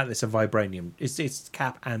shield and the fact that it's a vibranium. It's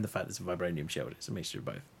Cap and the fact that it's a vibranium shield. It's a mixture of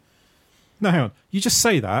both. No, hang on. You just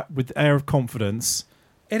say that with air of confidence,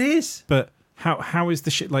 It is. but how is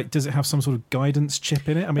the shit? Like, does it have some sort of guidance chip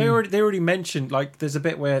in it? I mean, They already mentioned, like, there's a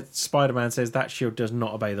bit where Spider-Man says that shield does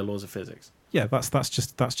not obey the laws of physics. yeah, that's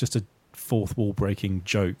just a fourth wall breaking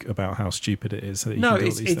joke about how stupid it is. That he No, can do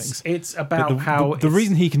all these things. it's But about how the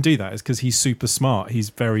reason he can do that is because he's super smart. He's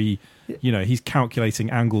very, he's calculating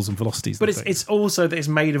angles and velocities. But and things. it's also that it's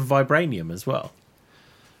made of vibranium as well.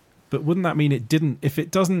 But wouldn't that mean it didn't? If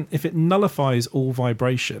it nullifies all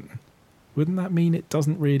vibration, wouldn't that mean it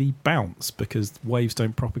doesn't really bounce because waves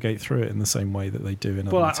don't propagate through it in the same way that they do in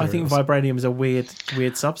other Well, materials? I think vibranium is a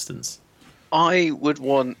weird substance. I would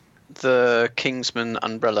want the Kingsman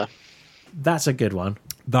umbrella. That's a good one.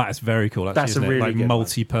 that is very cool. Actually, That's a isn't it? really Like good one.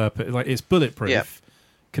 multi-purpose. Like, it's bulletproof. Yeah.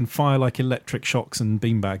 Can fire like electric shocks and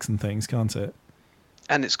beanbags and things, can't it?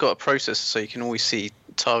 And it's got a processor so you can always see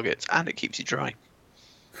targets and it keeps you dry.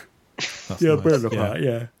 That's Yeah, nice. bit of that,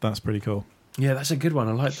 yeah. That's pretty cool. Yeah, that's a good one.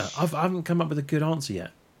 I like that. I haven't come up with a good answer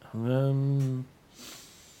yet.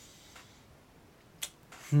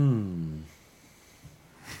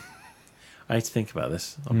 I need to think about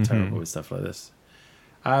this. I'm terrible with stuff like this.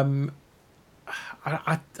 I'm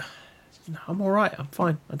all right. I'm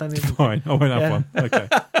fine. I don't even. Fine, I won't have Yeah. one. Okay,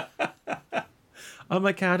 I'm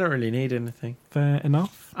okay. I don't really need anything. fair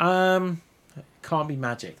enough. Can't be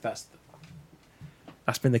magic. That's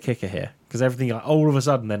been the kicker here because everything. All of a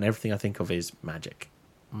sudden, then everything I think of is magic.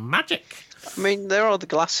 Magic. I mean, there are the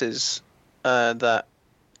glasses that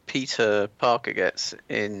Peter Parker gets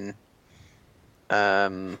in.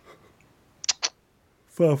 Far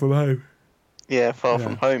from home. Yeah, Far Yeah.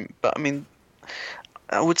 From Home. But I mean,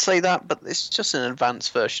 I would say that, but it's just an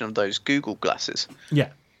advanced version of those Google glasses. Yeah.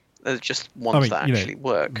 They're just ones that actually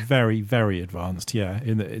work. Very, very advanced. Yeah,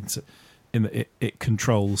 in that it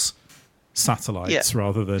controls satellites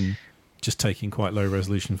rather than just taking quite low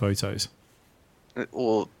resolution photos.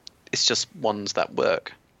 Or it's just ones that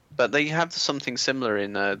work. But they have something similar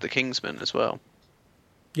in the Kingsman as well.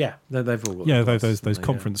 Yeah, they've all got Yeah, glasses, those don't they?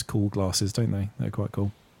 conference call glasses, don't they? They're quite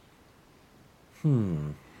cool. I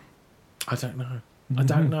don't know. I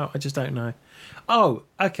don't know. I just don't know. Oh,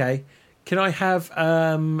 okay. Can I have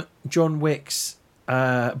John Wick's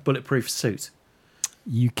bulletproof suit.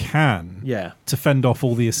 You can. Yeah. To fend off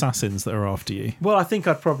all the assassins that are after you. Well, I think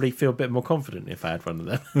I'd probably feel a bit more confident if I had one of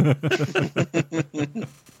them.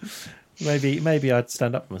 maybe I'd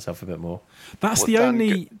stand up for myself a bit more. That's the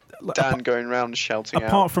only... Dan going around shouting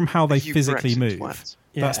apart from how they "You physically Brexit move, twat."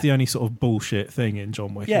 that's the only sort of bullshit thing in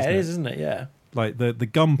John Wick. Yeah, it is, isn't it? Yeah. Like the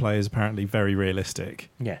gunplay is apparently very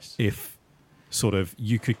realistic. Yes. If sort of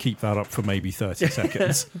you could keep that up for maybe 30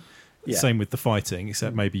 seconds. Yeah. Same with the fighting,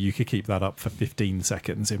 except maybe you could keep that up for 15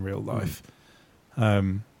 seconds in real life.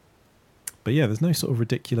 But yeah, there's no sort of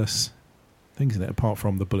ridiculous things in it apart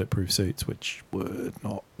from the bulletproof suits, which would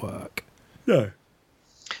not work. No.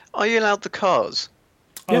 Are you allowed the cars?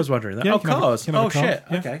 I was wondering that. Yeah, oh, you can have a- cars. you can have Oh, a car. shit.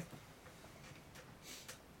 Yeah. Okay.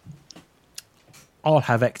 I'll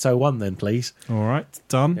have Ecto 1 then, please. All right,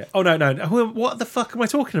 done. Yeah. Oh, no. What the fuck am I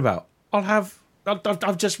talking about? I've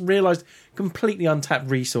just realised, completely untapped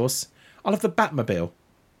resource. I'll have the Batmobile.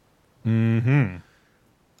 Mm-hmm.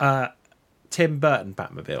 Tim Burton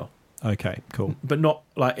Batmobile. Okay, cool. But not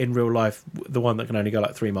like in real life, the one that can only go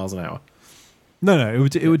like 3 miles an hour. No, it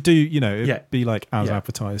would do, it'd be like as Yeah.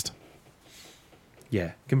 advertised.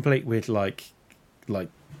 Yeah, complete with like the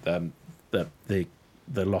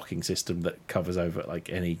locking system that covers over like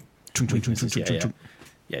any weaknesses.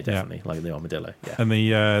 Yeah, definitely like the armadillo. Yeah, And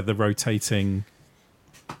the rotating,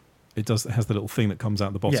 it has the little thing that comes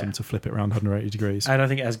out the bottom Yeah. to flip it around 180 degrees. and I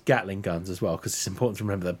think it has Gatling guns as well because it's important to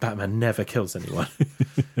remember that Batman never kills anyone.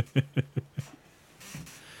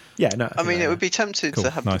 Yeah, no. I mean, it would be tempted Cool, to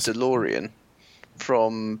have nice. the DeLorean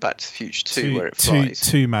from Back to the Future 2 where it flies.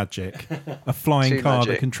 Two magic. A flying Two car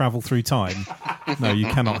magic. that can travel through time. No, you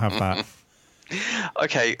cannot have that.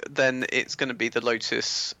 Okay, then it's going to be the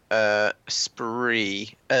Lotus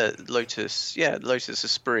Esprit. Lotus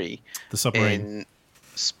Esprit. The submarine.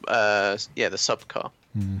 The sub car.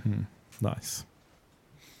 Mm-hmm. Nice.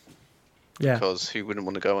 Yeah, Because who wouldn't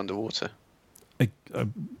want to go underwater?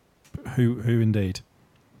 Who indeed?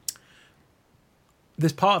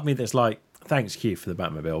 there's part of me that's like, thanks Q for the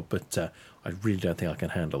Batmobile, but I really don't think I can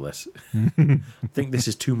handle this. I think this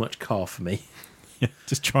is too much car for me. Yeah,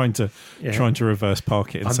 just trying to reverse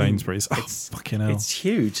park it in Sainsbury's. It's fucking hell! It's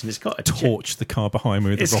huge and it's got a Torch the car behind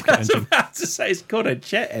me with It's a rocket engine. about to say it's got a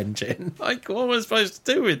jet engine. Like, what am I supposed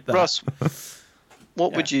to do with that? Russ,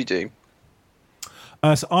 what would you do?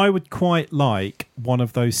 So I would quite like one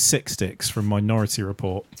of those 6 sticks from Minority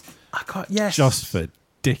Report, I can't. Yes. just for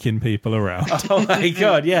dicking people around. Oh my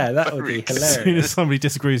god! Yeah, that would be As soon as hilarious. somebody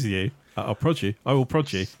disagrees with you, I'll prod you. I will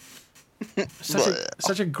prod you.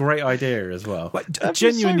 Such a great idea as well. Like, That'd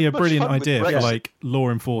be genuinely so a much brilliant fun with idea for Brexit. like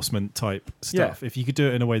law enforcement type stuff. Yeah. If you could do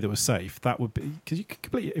it in a way that was safe, that would be, because you could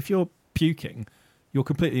completely, if you're puking, you're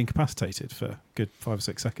completely incapacitated for a good 5 or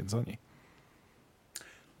 6 seconds, aren't you? I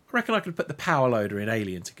reckon I could put the power loader in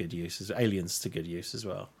Aliens to good use as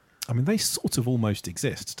well. I mean, they sort of almost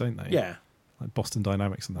exist, don't they? Yeah, Like Boston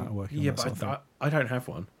Dynamics and that are working yeah, on that sort of but thing. I don't have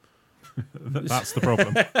one. That's the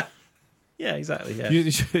problem. Yeah, exactly. Yeah, You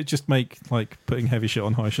should just make like putting heavy shit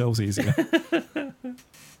on high shelves easier.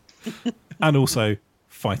 And also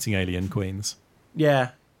fighting alien queens. yeah.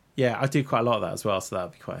 I do quite a lot of that as well, so that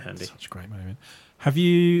would be quite handy. Such a great moment. Have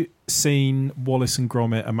you seen Wallace and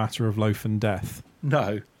Gromit: A Matter of Loaf and Death?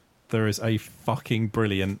 No, There is a fucking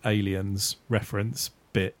brilliant Aliens reference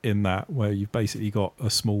bit in that where you've basically got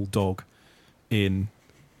a small dog in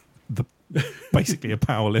the basically a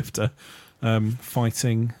power lifter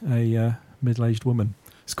fighting a middle-aged woman.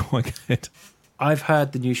 It's quite good. I've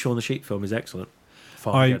heard the new Shaun the Sheep film is excellent.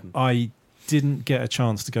 Farmageddon. I didn't get a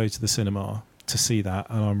chance to go to the cinema to see that,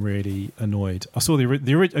 and I'm really annoyed. I saw the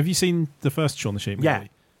original. Have you seen the first Shaun the Sheep movie? Yeah.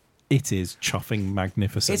 It is chuffing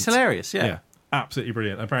magnificent. It's hilarious. Yeah, Absolutely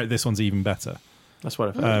brilliant. Apparently this one's even better. that's what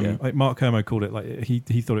I've heard. Like Mark Kermode called it, like he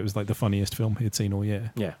thought it was like the funniest film he had seen all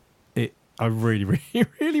year. Yeah. I really, really,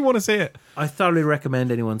 really want to see it. I thoroughly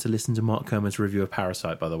recommend anyone to listen to Mark Kermode's review of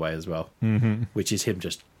Parasite, by the way, as well, which is him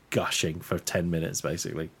just gushing for 10 minutes,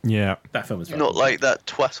 basically. Yeah. That film is Not like that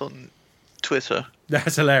twat on Twitter.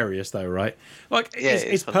 That's hilarious, though, right? Like, Yeah,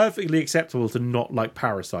 it's funny. perfectly acceptable to not like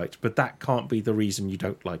Parasite, but that can't be the reason you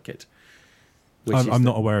don't like it. I'm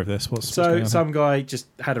not aware of this. What's going So on? some guy just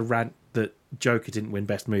had a rant that Joker didn't win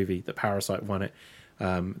Best Movie, that Parasite won it,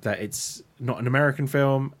 that it's not an American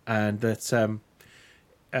film, and that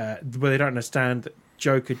well, they don't understand that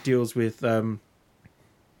Joker deals with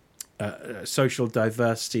social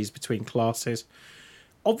diversities between classes.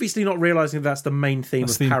 Obviously, not realizing that's the main theme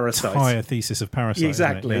That's of the Parasite. entire thesis of Parasite.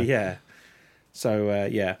 Exactly, isn't it? yeah. So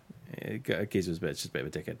Giz was just a bit of a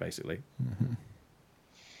dickhead, basically. Mm-hmm.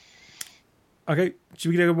 Okay,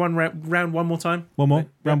 should we go round one more time? One more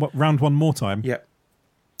Yeah. round one more time. Yeah.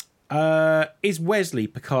 Is Wesley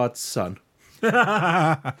Picard's son?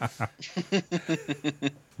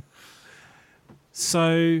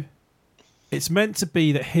 So it's meant to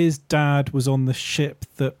be that his dad was on the ship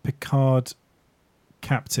that Picard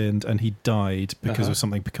captained and he died because of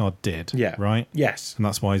something Picard did. Yeah. Right? Yes. And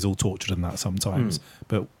that's why he's all tortured and that sometimes.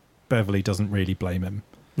 But Beverly doesn't really blame him.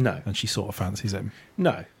 No. And she sort of fancies him.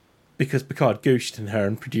 No. Because Picard gooshed in her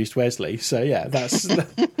and produced Wesley. So, yeah, that's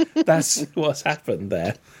what's happened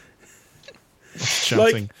there.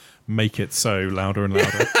 Shouting, make it so, louder and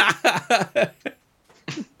louder.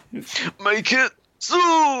 Make it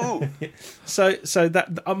so! So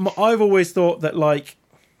that I've always thought that, like,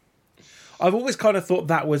 I've always kind of thought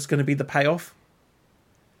that was going to be the payoff.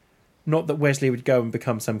 Not that Wesley would go and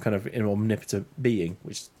become some kind of omnipotent being,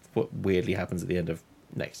 which is what weirdly happens at the end of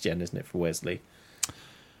Next Gen, isn't it, for Wesley?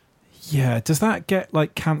 Yeah, does that get,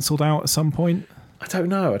 like, cancelled out at some point? I don't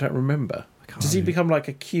know. I don't remember. Does he become like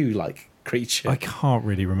a Q-like creature? I can't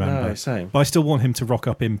really remember. No, same. But I still want him to rock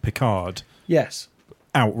up in Picard, Yes.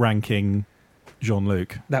 outranking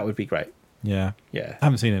Jean-Luc. That would be great. Yeah. Yeah. I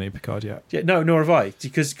haven't seen any Picard yet. Yeah, no, nor have I.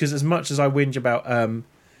 Because as much as I whinge about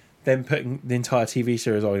them putting the entire TV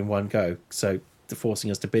series on in one go, so forcing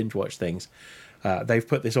us to binge watch things, they've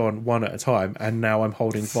put this on one at a time, and now I'm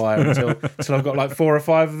holding fire until I've got like 4 or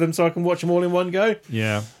 5 of them, so I can watch them all in one go.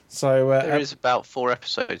 Yeah. So there is about 4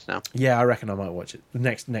 episodes now. Yeah, I reckon I might watch it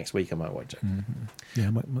next week. I might watch it. Mm-hmm. Yeah, I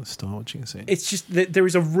might start watching it. It's just that there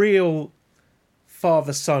is a real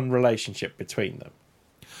father-son relationship between them.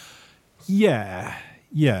 Yeah.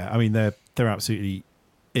 I mean, there absolutely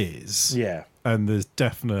is. Yeah, and there's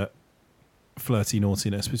definite flirty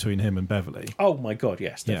naughtiness between him and Beverly. Oh my god,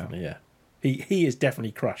 yes, definitely. Yeah. He is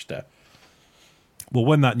definitely crushed her. Well,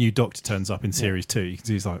 when that new Doctor turns up in Series 2, you can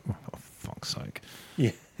see he's like, oh, for fuck's sake.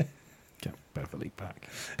 Yeah. Get Beverly back.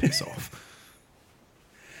 Piss off.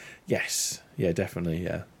 Yes. Yeah, definitely,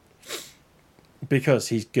 yeah. Because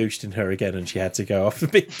he's gooshed in her again and she had to go off the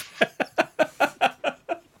beat.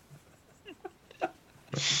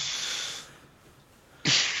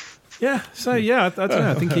 Yeah, so yeah, I don't know.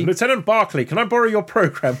 I think Lieutenant Barclay, can I borrow your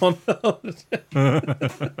program on? Oh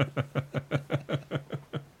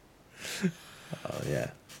yeah,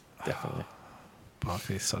 definitely.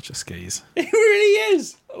 Barclay is such a skis. He really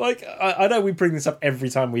is. Like I know we bring this up every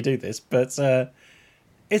time we do this, but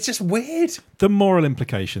it's just weird. The moral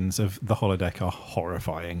implications of the holodeck are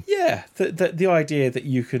horrifying. Yeah, the idea that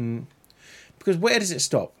you can, because where does it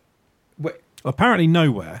stop? Apparently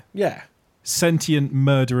nowhere. Yeah. Sentient,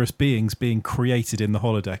 murderous beings being created in the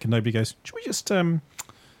holodeck, and nobody goes, should we just turn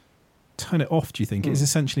it off, do you think? It's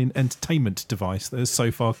essentially an entertainment device that has so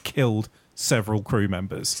far killed several crew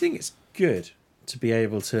members. I think it's good to be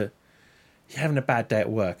able to, you're having a bad day at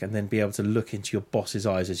work and then be able to look into your boss's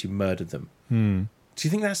eyes as you murdered them. Do you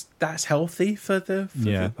think that's healthy for the...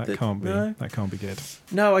 That can't be. No? That can't be good.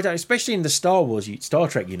 No, I don't. Especially in the Star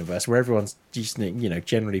Trek universe, where everyone's just,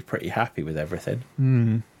 generally pretty happy with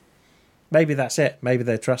everything. Maybe that's it. Maybe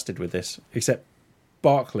they're trusted with this. Except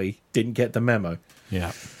Barclay didn't get the memo.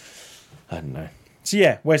 Yeah. I don't know. So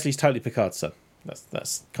yeah, Wesley's totally Picard's son.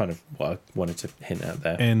 That's kind of what I wanted to hint at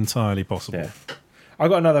there. Entirely possible. Yeah. I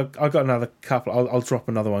got another couple. I'll drop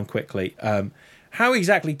another one quickly. How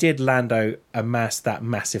exactly did Lando amass that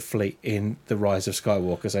massive fleet in The Rise of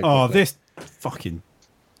Skywalker? This fucking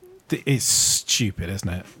is stupid, isn't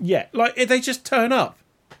it? Yeah, like they just turn up.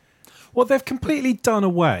 Well, they've completely done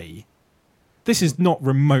away. This is not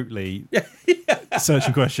remotely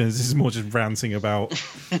searching questions. This is more just ranting about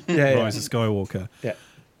Rise of Skywalker. Yeah.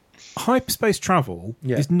 Hyperspace travel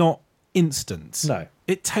is not instant. No.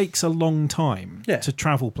 It takes a long time to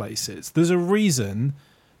travel places. There's a reason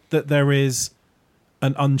that there is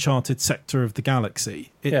an uncharted sector of the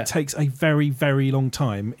galaxy. It takes a very, very long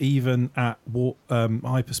time, even at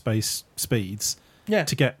hyperspace speeds,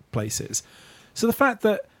 to get places. So the fact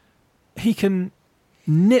that he can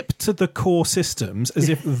nip to the core systems as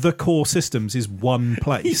if the core systems is one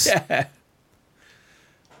place. Yeah.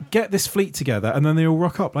 Get this fleet together and then they all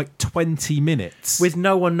rock up like 20 minutes. With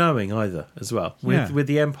no one knowing either, as well. With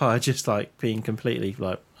the Empire just like being completely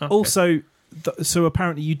like... Okay. Also, so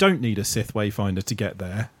apparently you don't need a Sith Wayfinder to get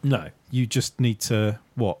there. No. You just need to,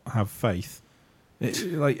 have faith.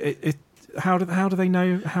 How do they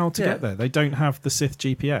know how to get there? They don't have the Sith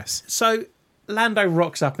GPS. So Lando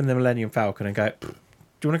rocks up in the Millennium Falcon and go,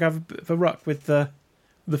 do you want to go have a bit of a ruck with the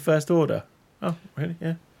First Order? Oh, really?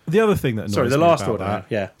 Yeah. The other thing that annoys the me Last about Order. That,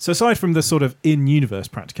 yeah. So aside from the sort of in-universe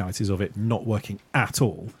practicalities of it not working at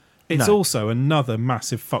all, It's also another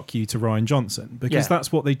massive fuck you to Rian Johnson, because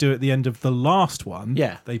that's what they do at the end of the last one.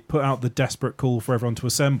 Yeah. They put out the desperate call for everyone to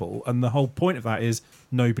assemble, and the whole point of that is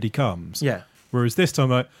nobody comes. Yeah. Whereas this time,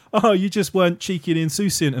 like, oh, you just weren't cheeky and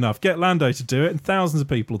insouciant enough. Get Lando to do it, and thousands of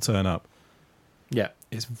people turn up. Yeah.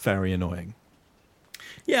 It's very annoying.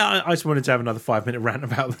 Yeah, I just wanted to have another 5-minute rant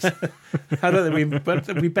about that. I don't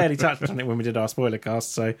think we barely touched on it when we did our spoiler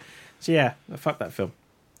cast. So yeah, fuck that film.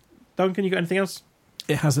 Duncan, you got anything else?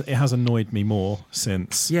 It has annoyed me more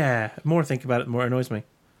since. Yeah, the more I think about it, the more it annoys me.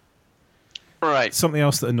 Right. Something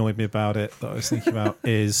else that annoyed me about it that I was thinking about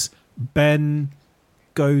is Ben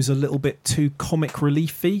goes a little bit too comic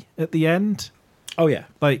reliefy at the end. Oh yeah,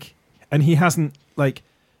 and he hasn't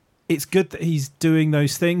It's good that he's doing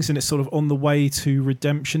those things, and it's sort of on the way to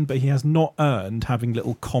redemption, but he has not earned having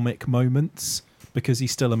little comic moments because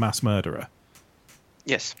he's still a mass murderer.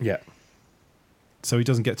 Yes. Yeah. So he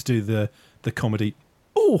doesn't get to do the comedy.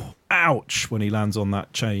 Oh, ouch! When he lands on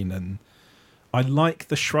that chain, and I like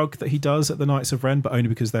the shrug that he does at the Knights of Ren, but only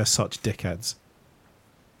because they're such dickheads.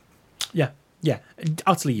 Yeah, yeah,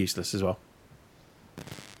 utterly useless as well.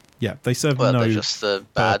 Yeah, they serve well, no they're just the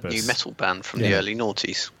bad purpose. new metal band from the early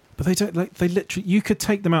noughties. But they don't they literally. You could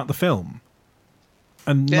take them out of the film,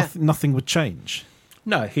 and nothing would change.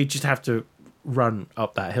 No, he'd just have to run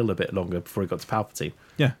up that hill a bit longer before he got to Palpatine.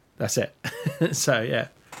 Yeah, that's it. So yeah.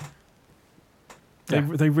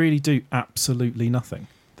 They really do absolutely nothing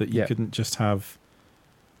that you couldn't just have.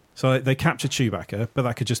 So they capture Chewbacca, but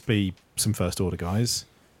that could just be some First Order guys.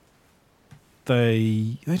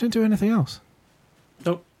 They don't do anything else.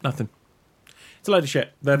 Nope, nothing. It's a load of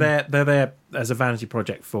shit. They're there as a vanity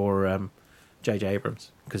project for J.J.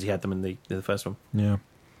 Abrams because he had them in the first one. Yeah.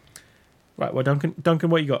 Right. Well, Duncan,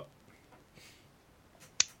 what you got?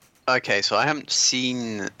 Okay, so I haven't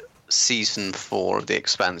seen season 4 of The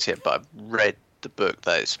Expanse yet, but I've read the book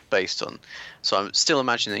that it's based on. So I'm still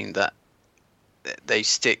imagining that they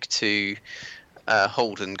stick to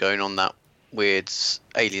Holden going on that weird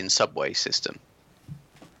alien subway system.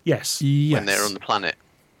 Yes. When they're on the planet.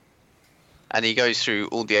 And he goes through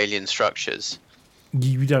all the alien structures.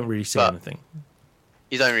 You don't really see anything.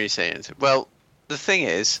 You don't really see anything. Well, the thing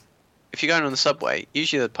is, if you're going on the subway,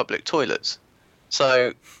 usually they're public toilets.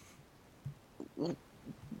 So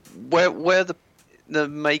where the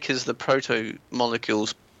makers, the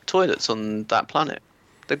proto-molecules toilets on that planet?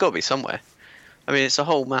 They've got to be somewhere. I mean, it's a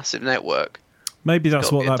whole massive network. Maybe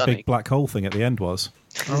that's what that big black hole thing at the end was.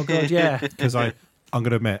 Oh god, yeah. Because I'm going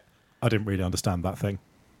to admit, I didn't really understand that thing.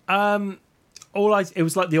 It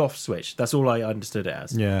was like the off switch. That's all I understood it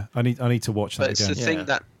as. Yeah, I need to watch that again. But it's the thing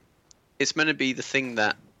that it's meant to be the thing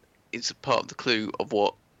that is part of the clue of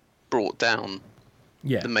what brought down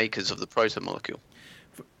the makers of the proto-molecule.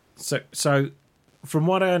 So, from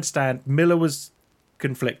what I understand, Miller was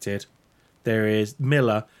conflicted. There is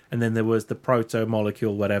Miller, and then there was the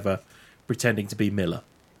proto-molecule, whatever, pretending to be Miller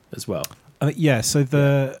as well.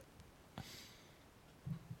 So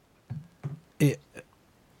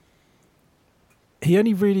he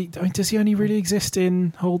only really... I mean, does he only really exist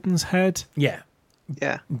in Holden's head? Yeah.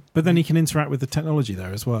 Yeah. But then he can interact with the technology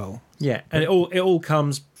there as well. Yeah, and it all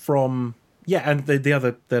comes from... Yeah, and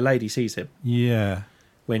the lady sees him. Yeah.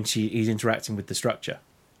 When he's interacting with the structure.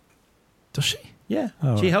 Does she? Yeah.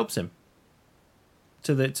 She helps him.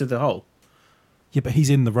 To the hole. Yeah, but he's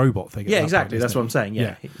in the robot thing. Yeah, exactly. That's what I'm saying.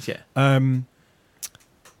 Yeah.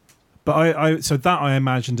 But I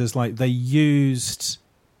imagined as like they used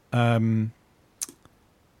Christ,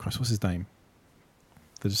 what's his name?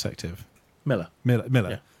 The detective. Miller.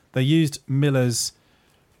 Yeah. They used Miller's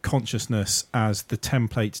consciousness as the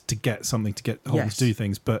template to get something to get Holden to do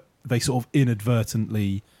things, but they sort of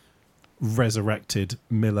inadvertently resurrected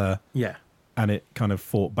Miller. Yeah. And it kind of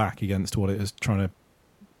fought back against what it was trying to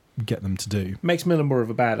get them to do. Makes Miller more of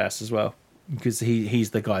a badass as well, because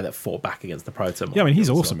he's the guy that fought back against the proto. Yeah, I mean he's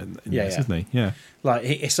awesome in this, isn't he? Yeah.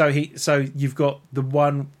 Like so you've got the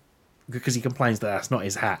one, because he complains that that's not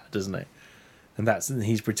his hat, doesn't he? And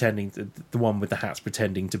he's pretending the one with the hat's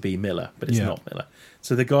pretending to be Miller, but it's not Miller.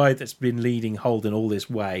 So the guy that's been leading Holden all this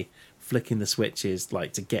way, flicking the switches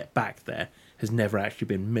like to get back there, has never actually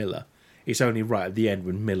been Miller. It's only right at the end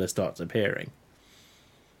when Miller starts appearing.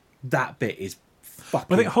 That bit is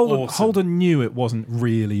fucking awesome. Holden knew it wasn't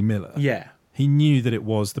really Miller. Yeah. He knew that it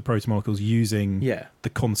was the protomolecules using the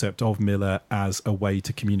concept of Miller as a way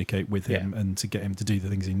to communicate with him and to get him to do the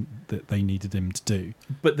things that they needed him to do.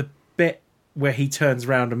 But the bit where he turns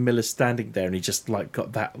around and Miller's standing there and he just like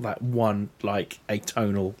got that one like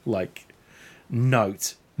atonal like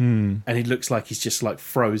note and he looks like he's just like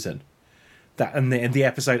frozen. That and the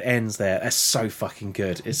episode ends there. That's so fucking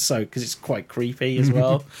good. It's so because it's quite creepy as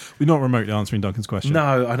well. We're not remotely answering Duncan's question.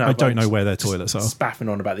 No, I know. I don't know where their toilets are. Spaffing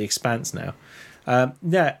on about the Expanse now. I'm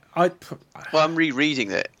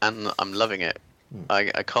rereading it and I'm loving it.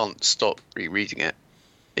 I can't stop rereading it.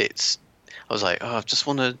 I was like, I just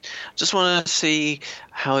want to see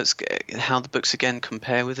how the books again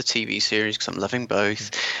compare with the TV series because I'm loving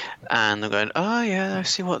both. And I'm going, oh yeah, I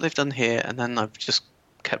see what they've done here, and then I've just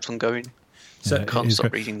kept on going. So I can't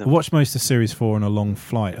stop reading them. I watched most of Series 4 on a long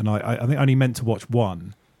flight, and I think I only meant to watch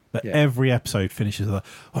one. But every episode finishes with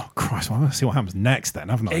oh Christ, well, I want to see what happens next then,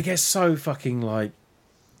 haven't I? It gets so fucking like...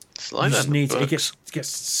 It's like it gets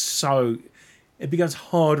so... It becomes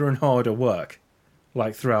harder and harder work,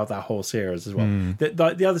 like throughout that whole series as well.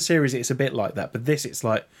 The other series, it's a bit like that, but this, it's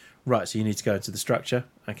like, right, so you need to go into the structure,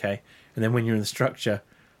 okay? And then when you're in the structure,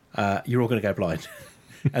 you're all going to go blind.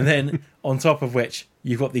 And then on top of which,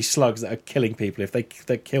 you've got these slugs that are killing people if they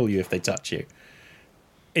kill you if they touch you.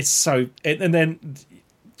 It's so... And then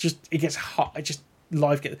it gets hot.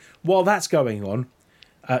 While that's going on,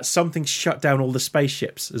 something shut down all the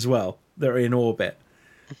spaceships as well that are in orbit.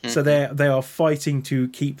 So they are fighting to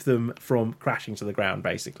keep them from crashing to the ground,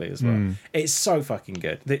 basically, as well. It's so fucking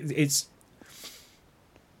good.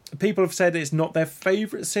 People have said it's not their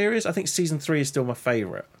favourite series. I think season 3 is still my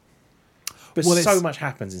favourite. But so much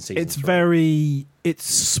happens in season 3. It's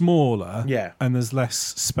smaller, and there's less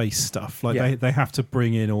space stuff. Like they have to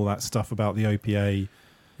bring in all that stuff about the OPA,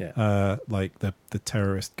 like the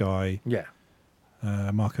terrorist guy,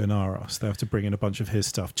 Marco Inaros. They have to bring in a bunch of his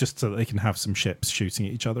stuff just so that they can have some ships shooting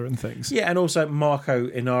at each other and things. Yeah, and also Marco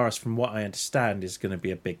Inaros, from what I understand, is going to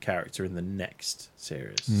be a big character in the next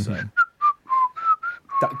series. So,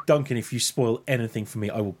 Duncan, if you spoil anything for me,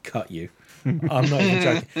 I will cut you. I'm not even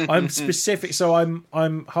joking. I'm specific. So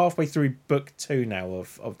I'm halfway through book 2 now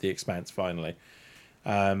of The Expanse finally,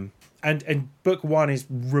 and book 1 is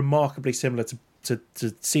remarkably similar to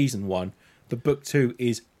season 1, but book 2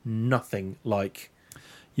 is nothing like.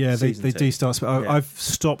 Yeah, they do start. I've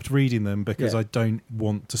stopped reading them because I don't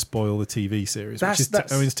want to spoil the TV series, which is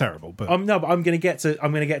it's terrible. But but I'm going to get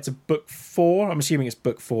to book 4. I'm assuming it's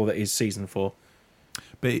book 4 that is season 4.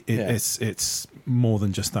 But it's more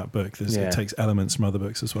than just that book. It takes elements from other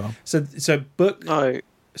books as well. So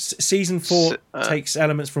season 4 takes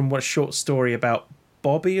elements from what short story about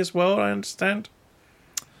Bobby as well. I understand.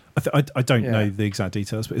 I don't know the exact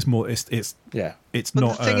details, but it's more. It's not.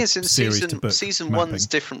 The thing is, in series to book season mapping. 1's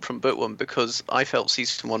different from book 1 because I felt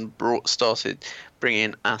season 1 started bringing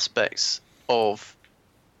in aspects of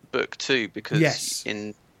book 2 because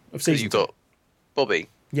you've got Bobby.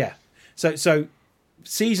 Yeah. So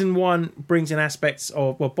season 1 brings in aspects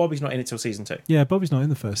of... Well, Bobby's not in it till season 2. Yeah, Bobby's not in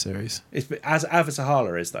the first series. As Ava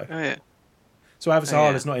Sahala is, though. Oh, yeah. So Ava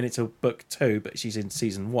Sahala's not in it till book 2, but she's in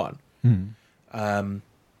season 1.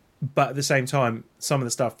 But at the same time, some of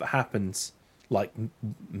the stuff that happens, like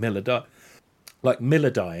Miller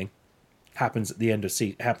dying, happens at the end of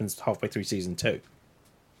happens halfway through season 2,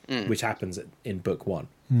 which happens in book 1.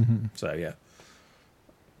 So, yeah.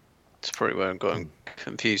 That's probably where I'm getting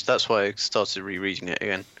confused. That's why I started rereading it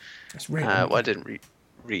again. That's really I didn't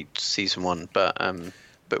read season 1, but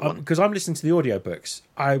book 1. Because I'm listening to the audiobooks.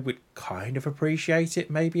 I would kind of appreciate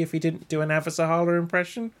it maybe if he didn't do an Ava Sahala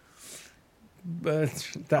impression. But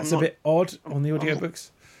that's a bit odd on the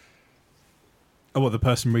audiobooks. Oh, what, the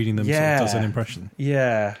person reading them sort of does an impression?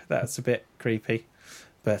 Yeah, that's a bit creepy.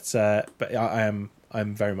 But I'm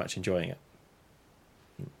very much enjoying it.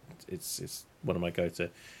 It's one of my go-to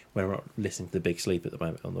when I'm not listening to The Big Sleep at the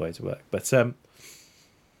moment on the way to work. But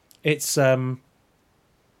it's I don't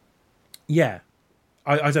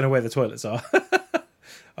know where the toilets are.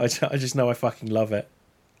 I just know I fucking love it.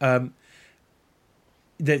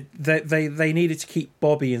 They needed to keep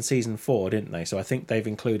Bobby in season 4, didn't they? So I think they've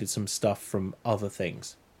included some stuff from other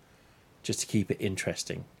things just to keep it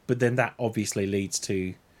interesting. But then that obviously leads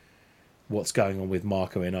to what's going on with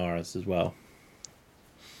Marco Inaros as well.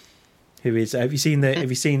 Who is? Have you seen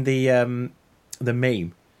the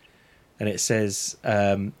meme? And it says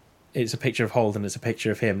it's a picture of Holden, it's a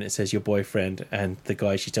picture of him, and it says your boyfriend and the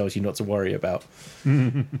guy she tells you not to worry about,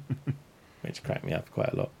 which cracked me up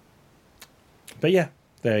quite a lot. But yeah.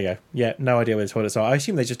 There you go. Yeah, no idea where the toilets are. I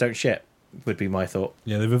assume they just don't shit, would be my thought.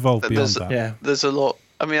 Yeah, they've evolved beyond that. Yeah. There's a lot.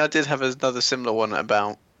 I mean, I did have another similar one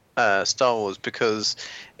about Star Wars because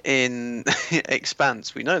in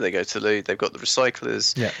Expanse, we know they go to Loo, they've got the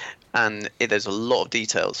recyclers, and there's a lot of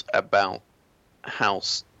details about how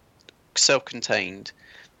self-contained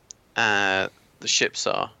the ships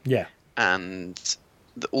are. Yeah. And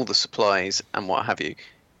all the supplies and what have you.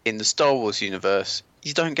 In the Star Wars universe,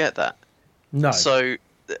 you don't get that. No. So,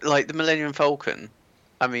 like the Millennium Falcon,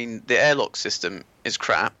 I mean, the airlock system is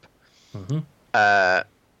crap. Mm-hmm.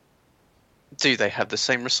 Do they have the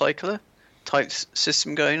same recycler type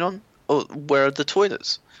system going on? Or where are the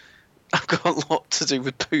toilets? I've got a lot to do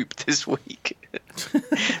with poop this week.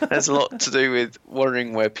 There's a lot to do with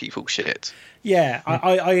worrying where people shit. Yeah,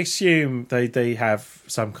 I assume they have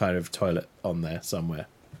some kind of toilet on there somewhere.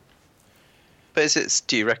 But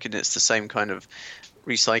do you reckon it's the same kind of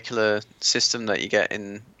recycler system that you get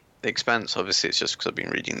in The Expanse? Obviously, it's just because I've been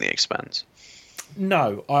reading The Expanse.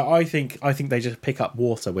 No, I think they just pick up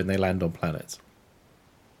water when they land on planets.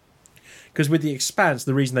 Because with The Expanse,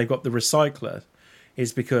 the reason they've got the recycler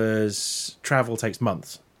is because travel takes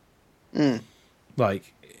months.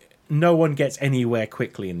 Like, no one gets anywhere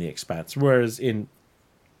quickly in The Expanse. Whereas in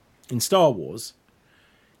Star Wars,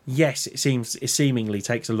 yes, it seemingly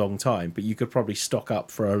takes a long time, but you could probably stock up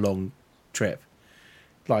for a long trip.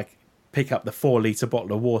 Like, pick up the 4-litre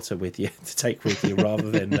bottle of water with you to take with you rather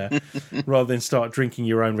than start drinking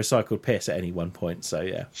your own recycled piss at any one point. So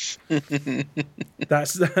yeah,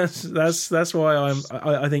 that's why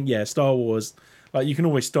I think Star Wars. Like, you can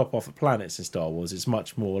always stop off at planets in Star Wars. It's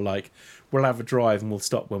much more like we'll have a drive and we'll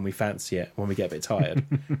stop when we fancy it, when we get a bit tired.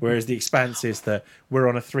 Whereas The Expanse is that we're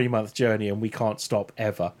on a 3-month journey and we can't stop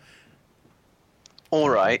ever. All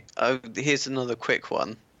right. Here's another quick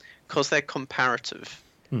one. Because they're comparative.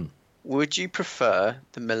 Would you prefer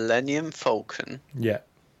the Millennium Falcon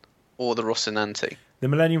or the Rocinante? The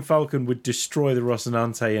Millennium Falcon would destroy the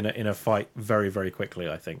Rocinante in a fight very, very quickly,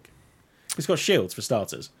 I think. It's got shields, for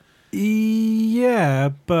starters.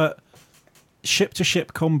 Yeah, but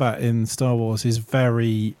ship-to-ship combat in Star Wars is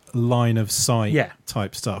very line-of-sight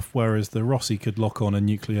type stuff, whereas the Rossi could lock on a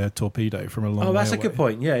nuclear torpedo from a long way away. Oh, that's a good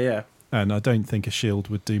point. Yeah. And I don't think a shield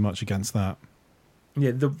would do much against that.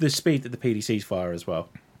 Yeah, the speed that the PDCs fire as well.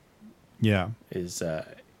 Yeah, is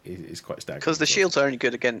quite staggering. Because the shields are only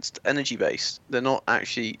good against energy based. They're not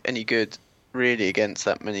actually any good really against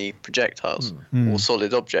that many projectiles or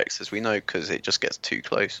solid objects, as we know, because it just gets too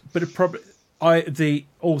close. But the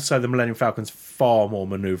Millennium Falcon's far more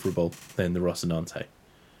manoeuvrable than the Rocinante.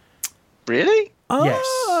 Really? Yes.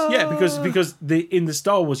 Yeah, because in the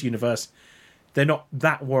Star Wars universe, they're not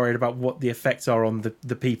that worried about what the effects are on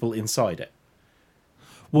the people inside it.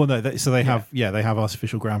 Well, no, they have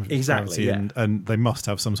artificial gravity, exactly, and they must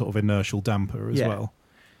have some sort of inertial damper as well.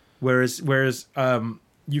 Whereas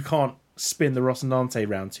you can't spin the Rocinante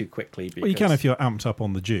round too quickly. Well, you can if you're amped up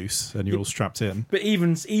on the juice and you're all strapped in. But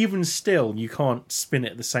even still, you can't spin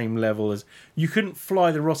it at the same level as... You couldn't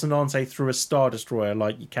fly the Rocinante through a Star Destroyer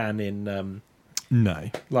like you can in...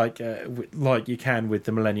 no. Like you can with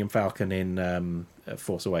the Millennium Falcon in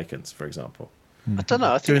Force Awakens, for example. I don't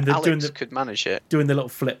know. I think Alex could manage it. Doing the little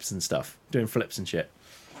flips and stuff. Doing flips and shit.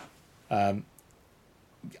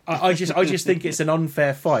 I just think it's an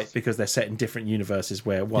unfair fight because they're set in different universes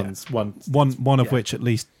where one of which at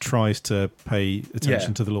least tries to pay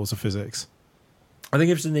attention to the laws of physics. I think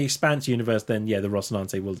if it's in the Expanse universe, then the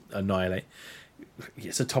Rocinante will annihilate.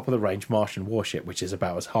 It's a top of the range Martian warship, which is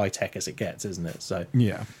about as high tech as it gets, isn't it? So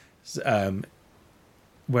yeah.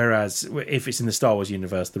 Whereas if it's in the Star Wars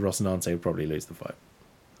universe, the Rocinante would probably lose the fight.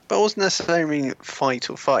 But it wasn't necessarily fight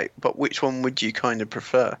or fight. But which one would you kind of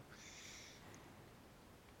prefer?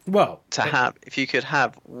 Well, if you could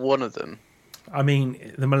have one of them. I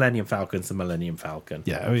mean, the Millennium Falcon's the Millennium Falcon.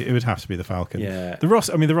 Yeah, it would have to be the Falcon. Yeah, the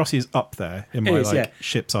Rossi is up there in my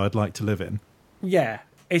ships I'd like to live in. Yeah,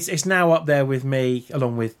 it's now up there with me,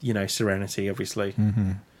 along with Serenity, obviously.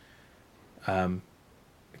 Mm-hmm.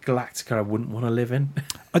 Galactica, I wouldn't want to live in.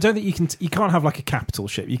 I don't think you can't have like a capital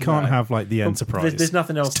ship. You can't have like the Enterprise. There's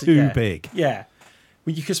nothing else. It's too big. Yeah,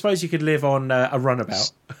 well, you could live on a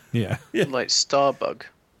runabout. Yeah, like Starbug.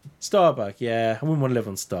 Starbug, yeah. I wouldn't want to live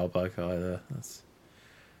on Starbug either.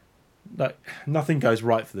 Nothing goes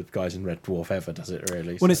right for the guys in Red Dwarf ever, does it?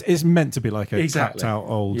 Really? Well, it's meant to be like a tapped out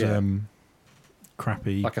old,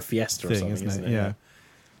 crappy, like a Fiesta thing, or something, isn't it? Yeah.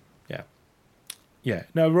 Yeah.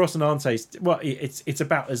 No, Rocinante's it's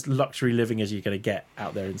about as luxury living as you're going to get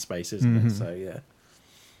out there in space, isn't it? So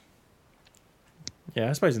yeah.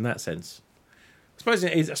 I suppose in that sense.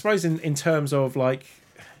 I suppose in terms of like,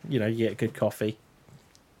 you get good coffee.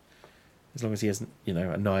 As long as he hasn't,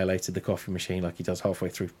 annihilated the coffee machine like he does halfway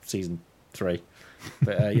through season 3.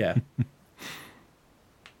 But yeah.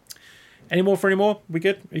 Any more? We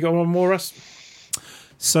good? You got one more, Russ?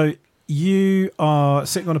 So you are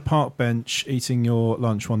sitting on a park bench eating your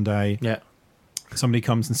lunch one day. Yeah. Somebody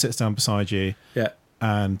comes and sits down beside you. Yeah.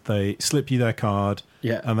 And they slip you their card.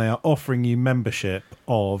 Yeah. And they are offering you membership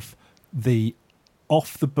of the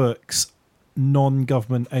off the books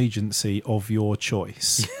non-government agency of your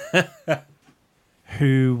choice,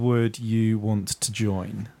 who would you want to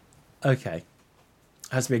join? Okay.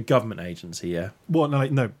 Has to be a government agency, yeah. Well,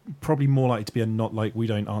 no, probably more likely to be a not like we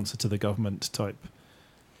don't answer to the government type.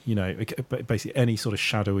 Basically any sort of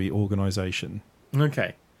shadowy organisation.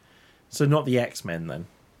 Okay. So not the X-Men then?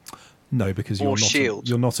 No, because or Shield.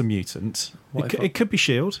 You're not a mutant. It could be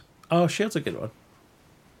Shield. Oh, Shield's a good one.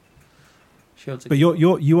 But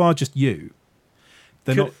you are just you.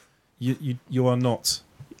 They're not. You are not.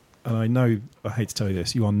 And I hate to tell you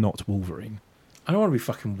this. You are not Wolverine. I don't want to be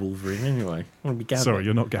fucking Wolverine anyway. I want to be Gambit. Sorry,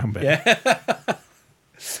 you're not Gambit.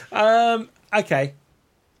 Yeah. Okay.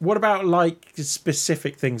 What about like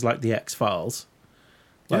specific things like the X-Files?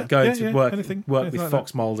 Like going to work with like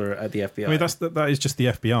Fox Mulder at the FBI. I mean, that is just the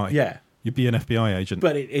FBI. Yeah. You'd be an FBI agent.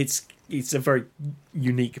 But it's a very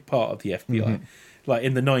unique part of the FBI. Mm-hmm. Like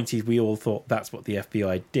in the 90s, we all thought that's what the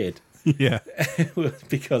FBI did. Yeah.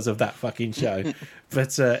 Because of that fucking show.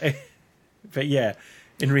 But yeah,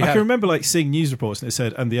 in reality, I can remember like seeing news reports and it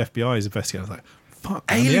said, and the FBI is investigating. I was like, fuck,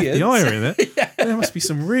 man, aliens? The FBI are in it. Yeah. There must be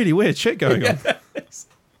some really weird shit going on.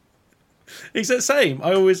 It's the same.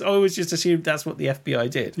 I always just assumed that's what the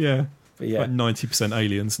FBI did. Yeah. But yeah. Like 90%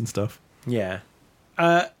 aliens and stuff. Yeah.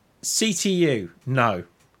 CTU, no.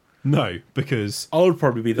 No, because I would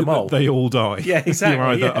probably be the mole. They all die. Yeah, exactly. You're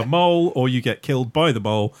either a mole or you get killed by the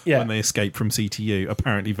mole Yeah. when they escape from CTU,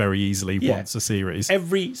 apparently very easily once a series.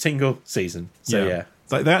 Every single season. So yeah.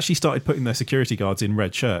 Like they actually started putting their security guards in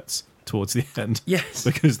red shirts towards the end. Yes.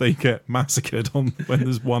 Because they get massacred when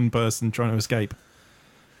there's one person trying to escape.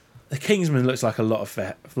 The Kingsman looks like a lot of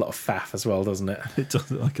faff as well, doesn't it? It does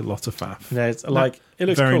look like a lot of faff. Yeah, it's like it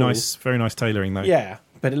looks very cool. Very nice tailoring though. Yeah,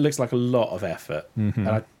 but it looks like a lot of effort, and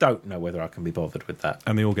I don't know whether I can be bothered with that.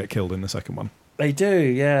 And they all get killed in the second one. They do,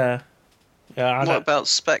 yeah. What about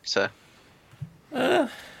Spectre?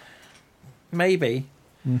 Maybe.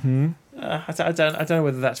 Mm-hmm. I don't know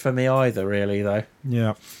whether that's for me either. Really, though.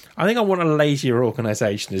 Yeah. I think I want a lazier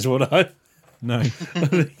organisation. Is what I. No.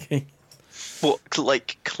 What,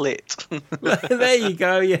 like Clit? There you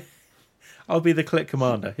go. Yeah, I'll be the Clit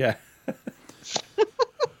commander. Yeah.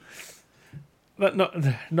 But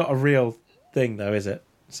not a real thing though, is it?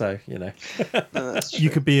 So No,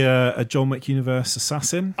 you could be a John Wick universe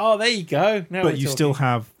assassin. Oh, there you go. Now but you still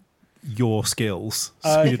have your skills,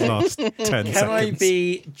 so you'd last 10 seconds. Can I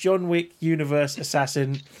be John Wick universe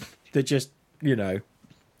assassin that just doesn't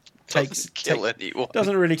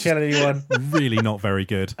really kill anyone, really not very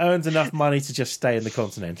good, earns enough money to just stay in the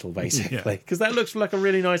Continental basically, because that looks like a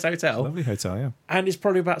really nice hotel. Lovely hotel, yeah, and it's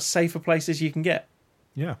probably about safer places you can get.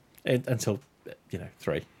 Yeah, until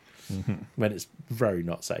 3, when it's very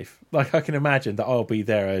not safe. Like I can imagine that I'll be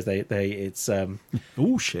there as it's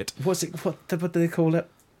oh shit. What's it? What do they call it?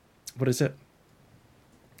 What is it?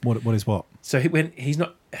 What is what? So when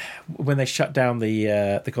they shut down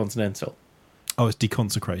the Continental. Oh, it's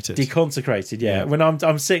deconsecrated. Deconsecrated, yeah. When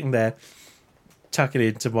I'm sitting there, tucking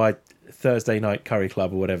into my Thursday night curry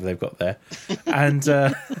club or whatever they've got there, and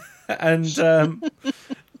that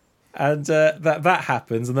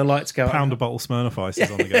happens, and the lights go. Pound a bottle Smirnoff Ice is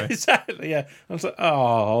on the go. Exactly. Yeah. I was like,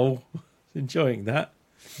 oh, enjoying that.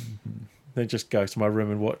 Mm-hmm. Then just go to my room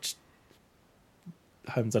and watch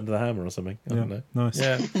Homes Under the Hammer or something. I don't know. Nice.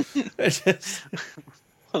 Yeah.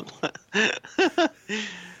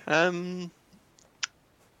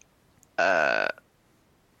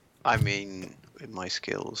 I mean, with my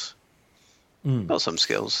skills, got some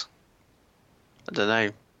skills. I don't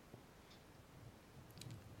know.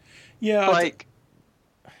 Yeah, like,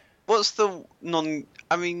 what's the non?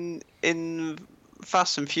 I mean, in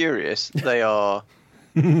Fast and Furious, they are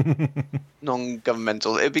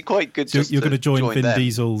non-governmental. It'd be quite good. You're going to join Vin them.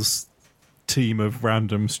 Diesel's team of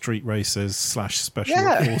random street racers /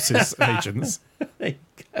 special forces agents. There you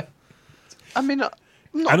go. I mean, not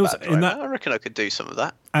and also, bad, right? I reckon I could do some of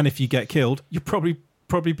that. And if you get killed, you'll probably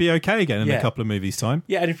be okay again in a couple of movies' time.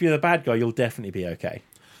 Yeah, and if you're the bad guy, you'll definitely be okay.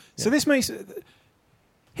 So this makes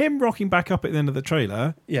him rocking back up at the end of the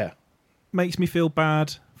trailer. Yeah, makes me feel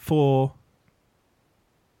bad for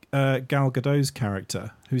Gal Gadot's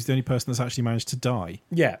character, who's the only person that's actually managed to die.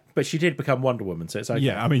 Yeah, but she did become Wonder Woman, so it's okay.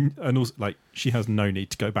 Yeah, I mean, and also like she has no need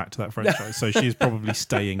to go back to that franchise, so she is probably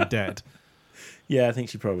staying dead. Yeah, I think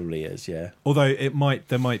she probably is. Yeah, although there might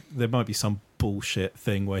be some bullshit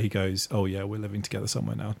thing where he goes, "Oh yeah, we're living together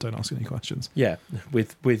somewhere now. Don't ask any questions." Yeah,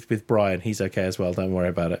 with Brian, he's okay as well. Don't worry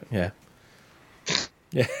about it. Yeah,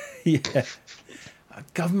 yeah.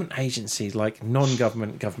 Government agencies, like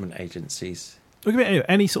non-government government agencies. Look at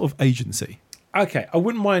any sort of agency. Okay, I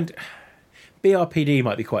wouldn't mind. BRPD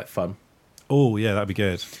might be quite fun. Oh yeah, that'd be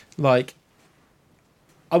good. Like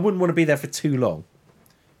I wouldn't want to be there for too long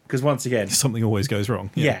because once again, something always goes wrong.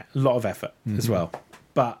 Yeah, a lot of effort as well.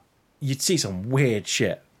 But you'd see some weird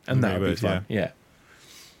shit, and that would be fun. Yeah,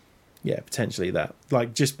 potentially that.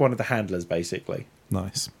 Like just one of the handlers, basically.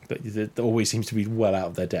 Nice. But it always seems to be well out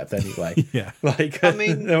of their depth anyway. Yeah. Like, I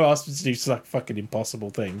mean, they're asked to do like fucking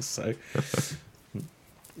impossible things. So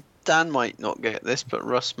Dan might not get this, but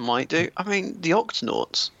Russ might do. I mean, the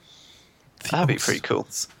Octonauts. That'd be pretty cool.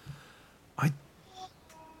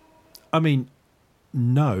 I mean,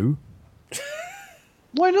 no.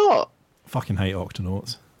 Why not? Fucking hate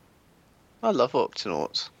Octonauts. I love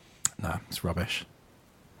Octonauts. No, it's rubbish.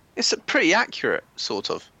 It's pretty accurate, sort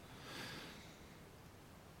of.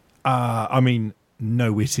 I mean,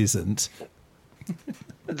 no, it isn't.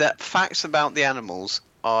 The facts about the animals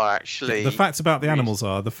are actually... The facts about the animals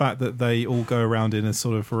are the fact that they all go around in a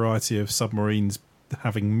sort of variety of submarines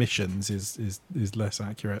having missions is less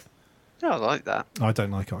accurate. Yeah, I like that. I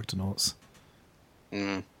don't like Octonauts.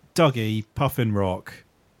 Dougie, Puffin Rock,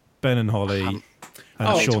 Ben and Holly,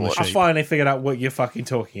 and Shaun the Sheep. I finally figured out what you're fucking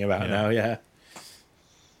talking about now, yeah.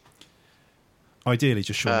 Ideally,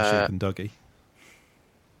 just Shaun the Sheep and Dougie.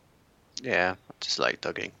 Yeah, I just like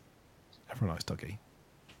Dougie. Everyone likes Dougie.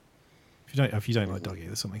 If you don't like Dougie,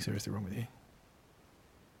 there's something seriously wrong with you.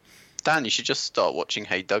 Dan, you should just start watching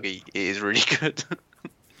Hey Dougie. It is really good.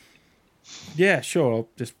 Yeah, sure. I'll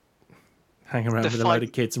just hang around with a load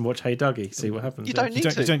of kids and watch Hey Dougie, see what happens. You don't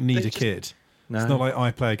need a kid. No. It's not like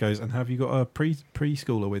iPlayer goes, and have you got a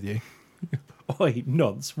preschooler with you? Oi,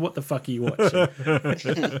 nonce, what the fuck are you watching?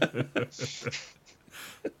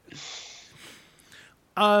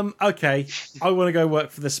 Okay, I want to go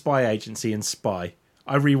work for the spy agency and spy.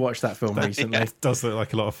 I rewatched that film recently. It does look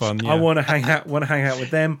like a lot of fun. Yeah. I want to hang out with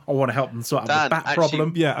them. I want to help them sort out the bat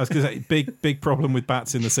problem. Yeah, I was going to say big problem with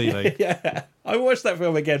bats in the ceiling. Yeah, I watched that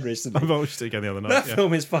film again recently. I watched it again the other night. That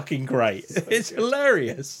film is fucking great. It's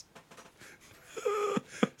hilarious.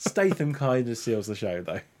 Statham kind of steals the show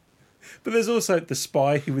though. But there's also the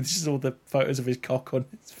spy with just all the photos of his cock on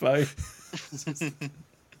his phone.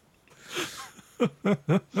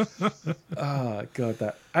 Oh god,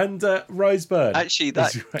 that and Rose Byrne. Actually,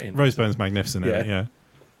 that Rose Byrne's magnificent. Yeah.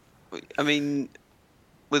 I mean,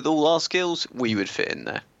 with all our skills, we would fit in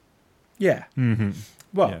there. Yeah. Mm-hmm.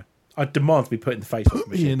 Well, I demand to be put in the face-off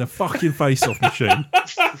machine. In a fucking face-off machine.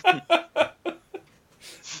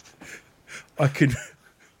 I could.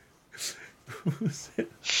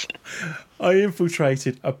 I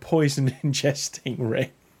infiltrated a poison ingesting ring.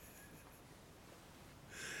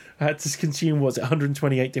 I had to consume,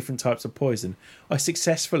 128 different types of poison. I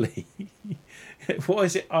successfully... What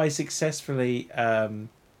is it? I successfully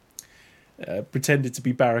pretended to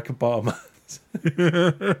be Barack Obama.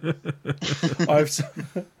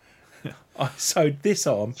 I sewed this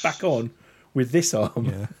arm back on with this arm.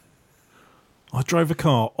 Yeah. I drove a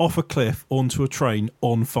car off a cliff onto a train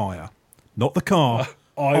on fire. Not the car.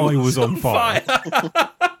 I was on fire.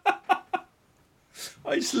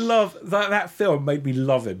 I just love that film made me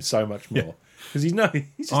love him so much more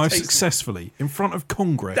because I've successfully in front of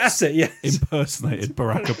Congress. That's it. Yes. Impersonated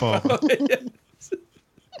Barack Obama.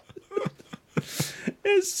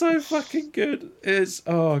 It's so fucking good.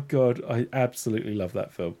 Oh god, I absolutely love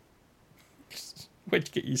that film. Where'd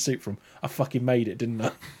you get your suit from? I fucking made it, didn't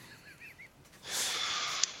I?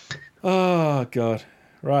 Oh god,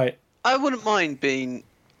 right. I wouldn't mind being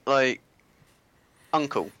like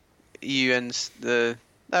uncle. That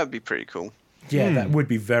would be pretty cool. Yeah, that would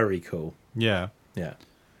be very cool. Yeah.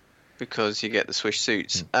 Because you get the swish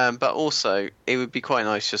suits, but also it would be quite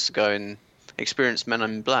nice just to go and experience Men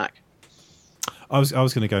in Black. I was going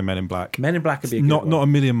to go Men in Black. Men in Black would be a good not one. a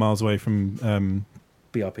million miles away from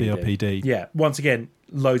BRPD. Yeah, once again,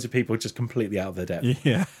 loads of people just completely out of their depth.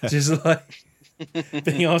 Yeah, just like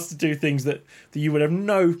being asked to do things that you would have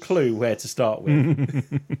no clue where to start with.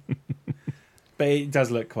 But it does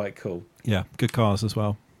look quite cool. Yeah, good cars as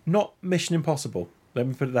well. Not Mission Impossible. Let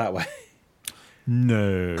me put it that way.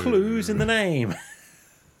 No. Clues in the name.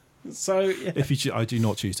 So, yeah. I do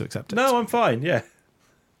not choose to accept it. No, I'm fine, yeah.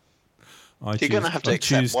 You're going to have to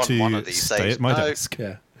accept one of these stay days. At my desk.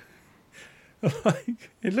 Yeah.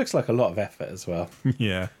 It looks like a lot of effort as well.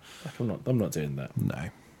 Yeah. I'm not doing that. No.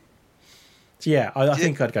 So yeah, I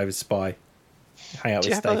think I'd go with Spy. Hang out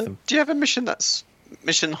with Statham. Do you have a mission that's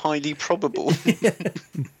mission highly probable?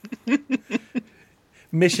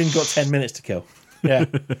 Mission got 10 minutes to kill. Yeah.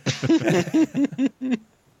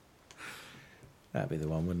 That'd be the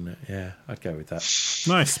one, wouldn't it? Yeah, I'd go with that.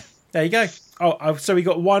 Nice. There you go. Oh, so we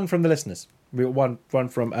got one from the listeners. We got one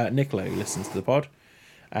from Nicola, who listens to the pod.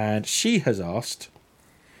 And she has asked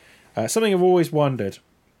something I've always wondered.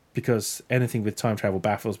 because anything with time travel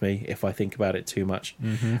baffles me if I think about it too much.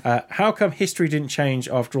 How come history didn't change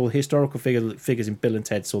after all historical figures in Bill and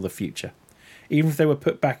Ted saw the future? Even if they were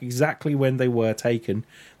put back exactly when they were taken,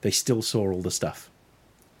 they still saw all the stuff.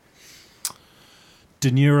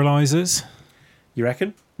 Deneuralizers? You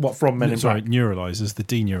reckon? What, from Men in Black? Neuralizers. The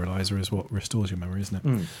deneuralizer is what restores your memory, isn't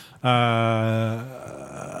it?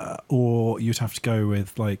 Or you'd have to go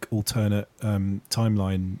with like alternate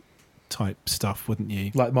timeline type stuff, wouldn't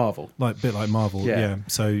you? Like Marvel. Like a bit like Marvel, yeah.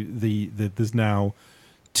 So there's now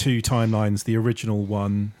 2 timelines, the original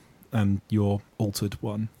one and your altered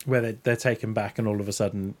one. Where they're taken back and all of a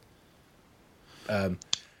sudden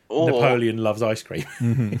Napoleon loves ice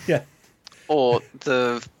cream. Yeah. Or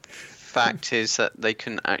the fact is that they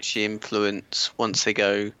can actually influence, once they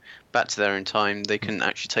go back to their own time, they can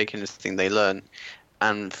actually take anything they learn,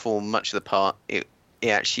 and for much of the part it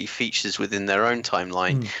actually features within their own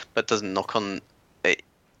timeline, but doesn't knock on it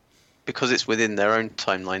because it's within their own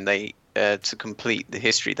timeline. They to complete the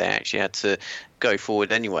history, they actually had to go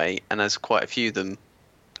forward anyway, and as quite a few of them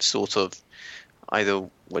sort of either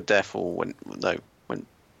were deaf or went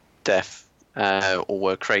deaf or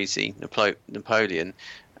were crazy. Napoleon,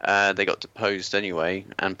 they got deposed anyway,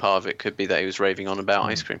 and part of it could be that he was raving on about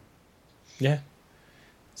ice cream. Yeah.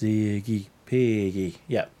 Ziggy Piggy.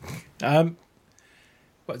 Yeah. That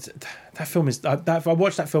film is... I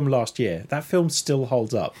watched that film last year. That film still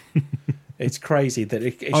holds up. It's crazy that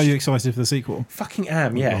it... Are you excited for the sequel? Fucking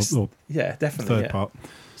am, yes. Yeah, definitely. Third part.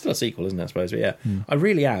 Still a sequel, isn't it, I suppose? But yeah, I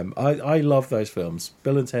really am. I love those films.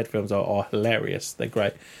 Bill and Ted films are hilarious. They're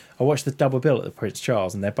great. I watched the double bill at the Prince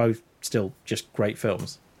Charles, and they're both still just great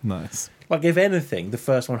films. Nice. Like, if anything, the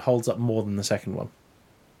first one holds up more than the second one.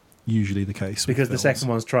 Usually the case. Because the second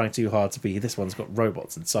one's trying too hard to be... This one's got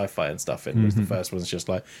robots and sci-fi and stuff in, whereas the first one's just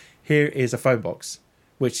like, here is a phone box,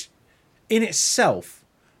 which in itself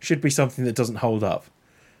should be something that doesn't hold up.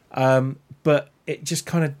 But it just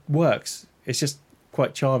kind of works. It's just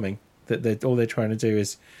quite charming that all they're trying to do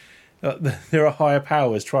is... there are higher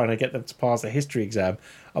powers trying to get them to pass a history exam,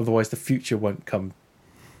 otherwise the future won't come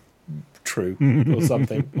true or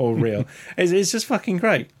something, or real. It's just fucking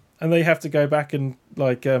great. And they have to go back and,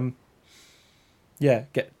 like,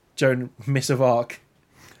 get Joan, Miss of Arc,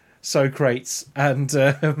 sew crates, and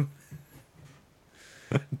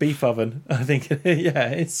beef oven, I think.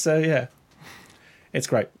 It's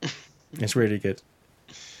great. It's really good.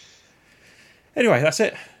 Anyway, that's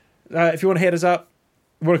it. If you want to hit us up,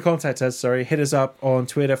 contact us, hit us up on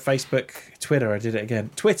Twitter, Facebook, Twitter,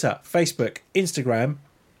 Facebook, Instagram,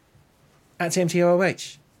 at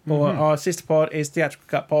TMTOOH. Or our sister pod is Theatrical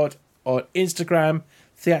Cut Pod on Instagram,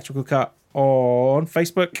 Theatrical Cut on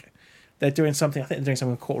Facebook. They're doing something, I think they're doing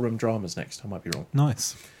something with courtroom dramas next. I might be wrong.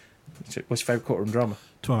 Nice. What's your favourite courtroom drama?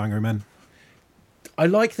 12 Angry Men. I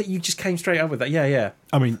like that you just came straight up with that. Yeah.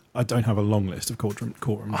 I mean, I don't have a long list of courtroom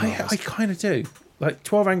dramas. I kind of do. Like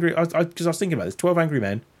 12 Angry... Because I was thinking about this. 12 Angry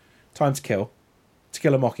Men, Time to Kill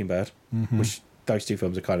a Mockingbird, which those two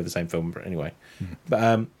films are kind of the same film, but anyway.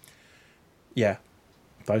 But, yeah.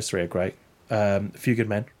 Those three are great. A Few Good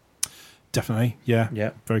Men. Definitely, yeah.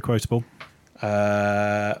 Yeah. Very quotable.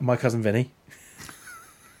 My Cousin Vinny.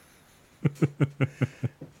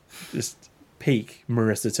 Just peak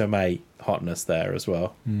Marissa Tomei hotness there as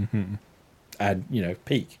well. And,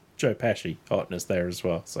 peak Joe Pesci hotness there as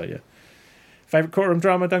well. So, yeah. Favourite courtroom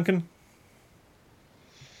drama, Duncan?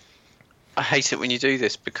 I hate it when you do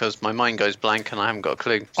this because my mind goes blank and I haven't got a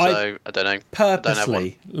clue. So I don't know.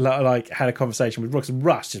 Purposely, had a conversation with Brooks and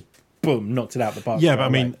Rush, just boom, knocked it out the park. Yeah, but I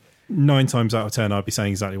mean, 9 times out of 10, I'd be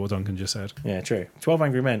saying exactly what Duncan just said. Yeah, true. 12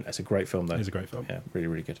 Angry Men. That's a great film, though. It's a great film. Yeah, really,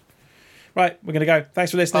 really good. Right, we're going to go.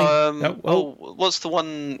 Thanks for listening. What's the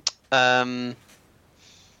one?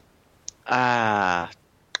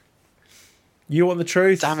 You want the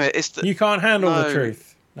truth? Damn it! You can't handle the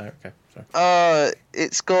truth. No, okay, sorry.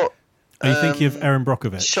 It's got. Are you thinking of Erin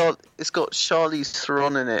Brockovich? It's got Charlize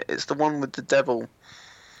Theron in it. It's the one with the devil.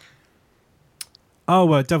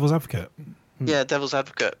 Oh, Devil's Advocate. Yeah, Devil's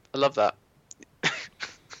Advocate. I love that.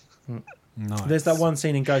 Nice. There's that one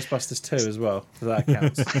scene in Ghostbusters 2 as well. So that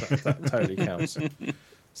counts. that totally counts.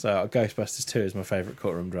 So Ghostbusters 2 is my favourite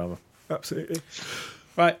courtroom drama. Absolutely.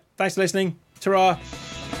 Right, thanks for listening. Ta-ra.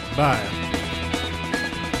 Bye.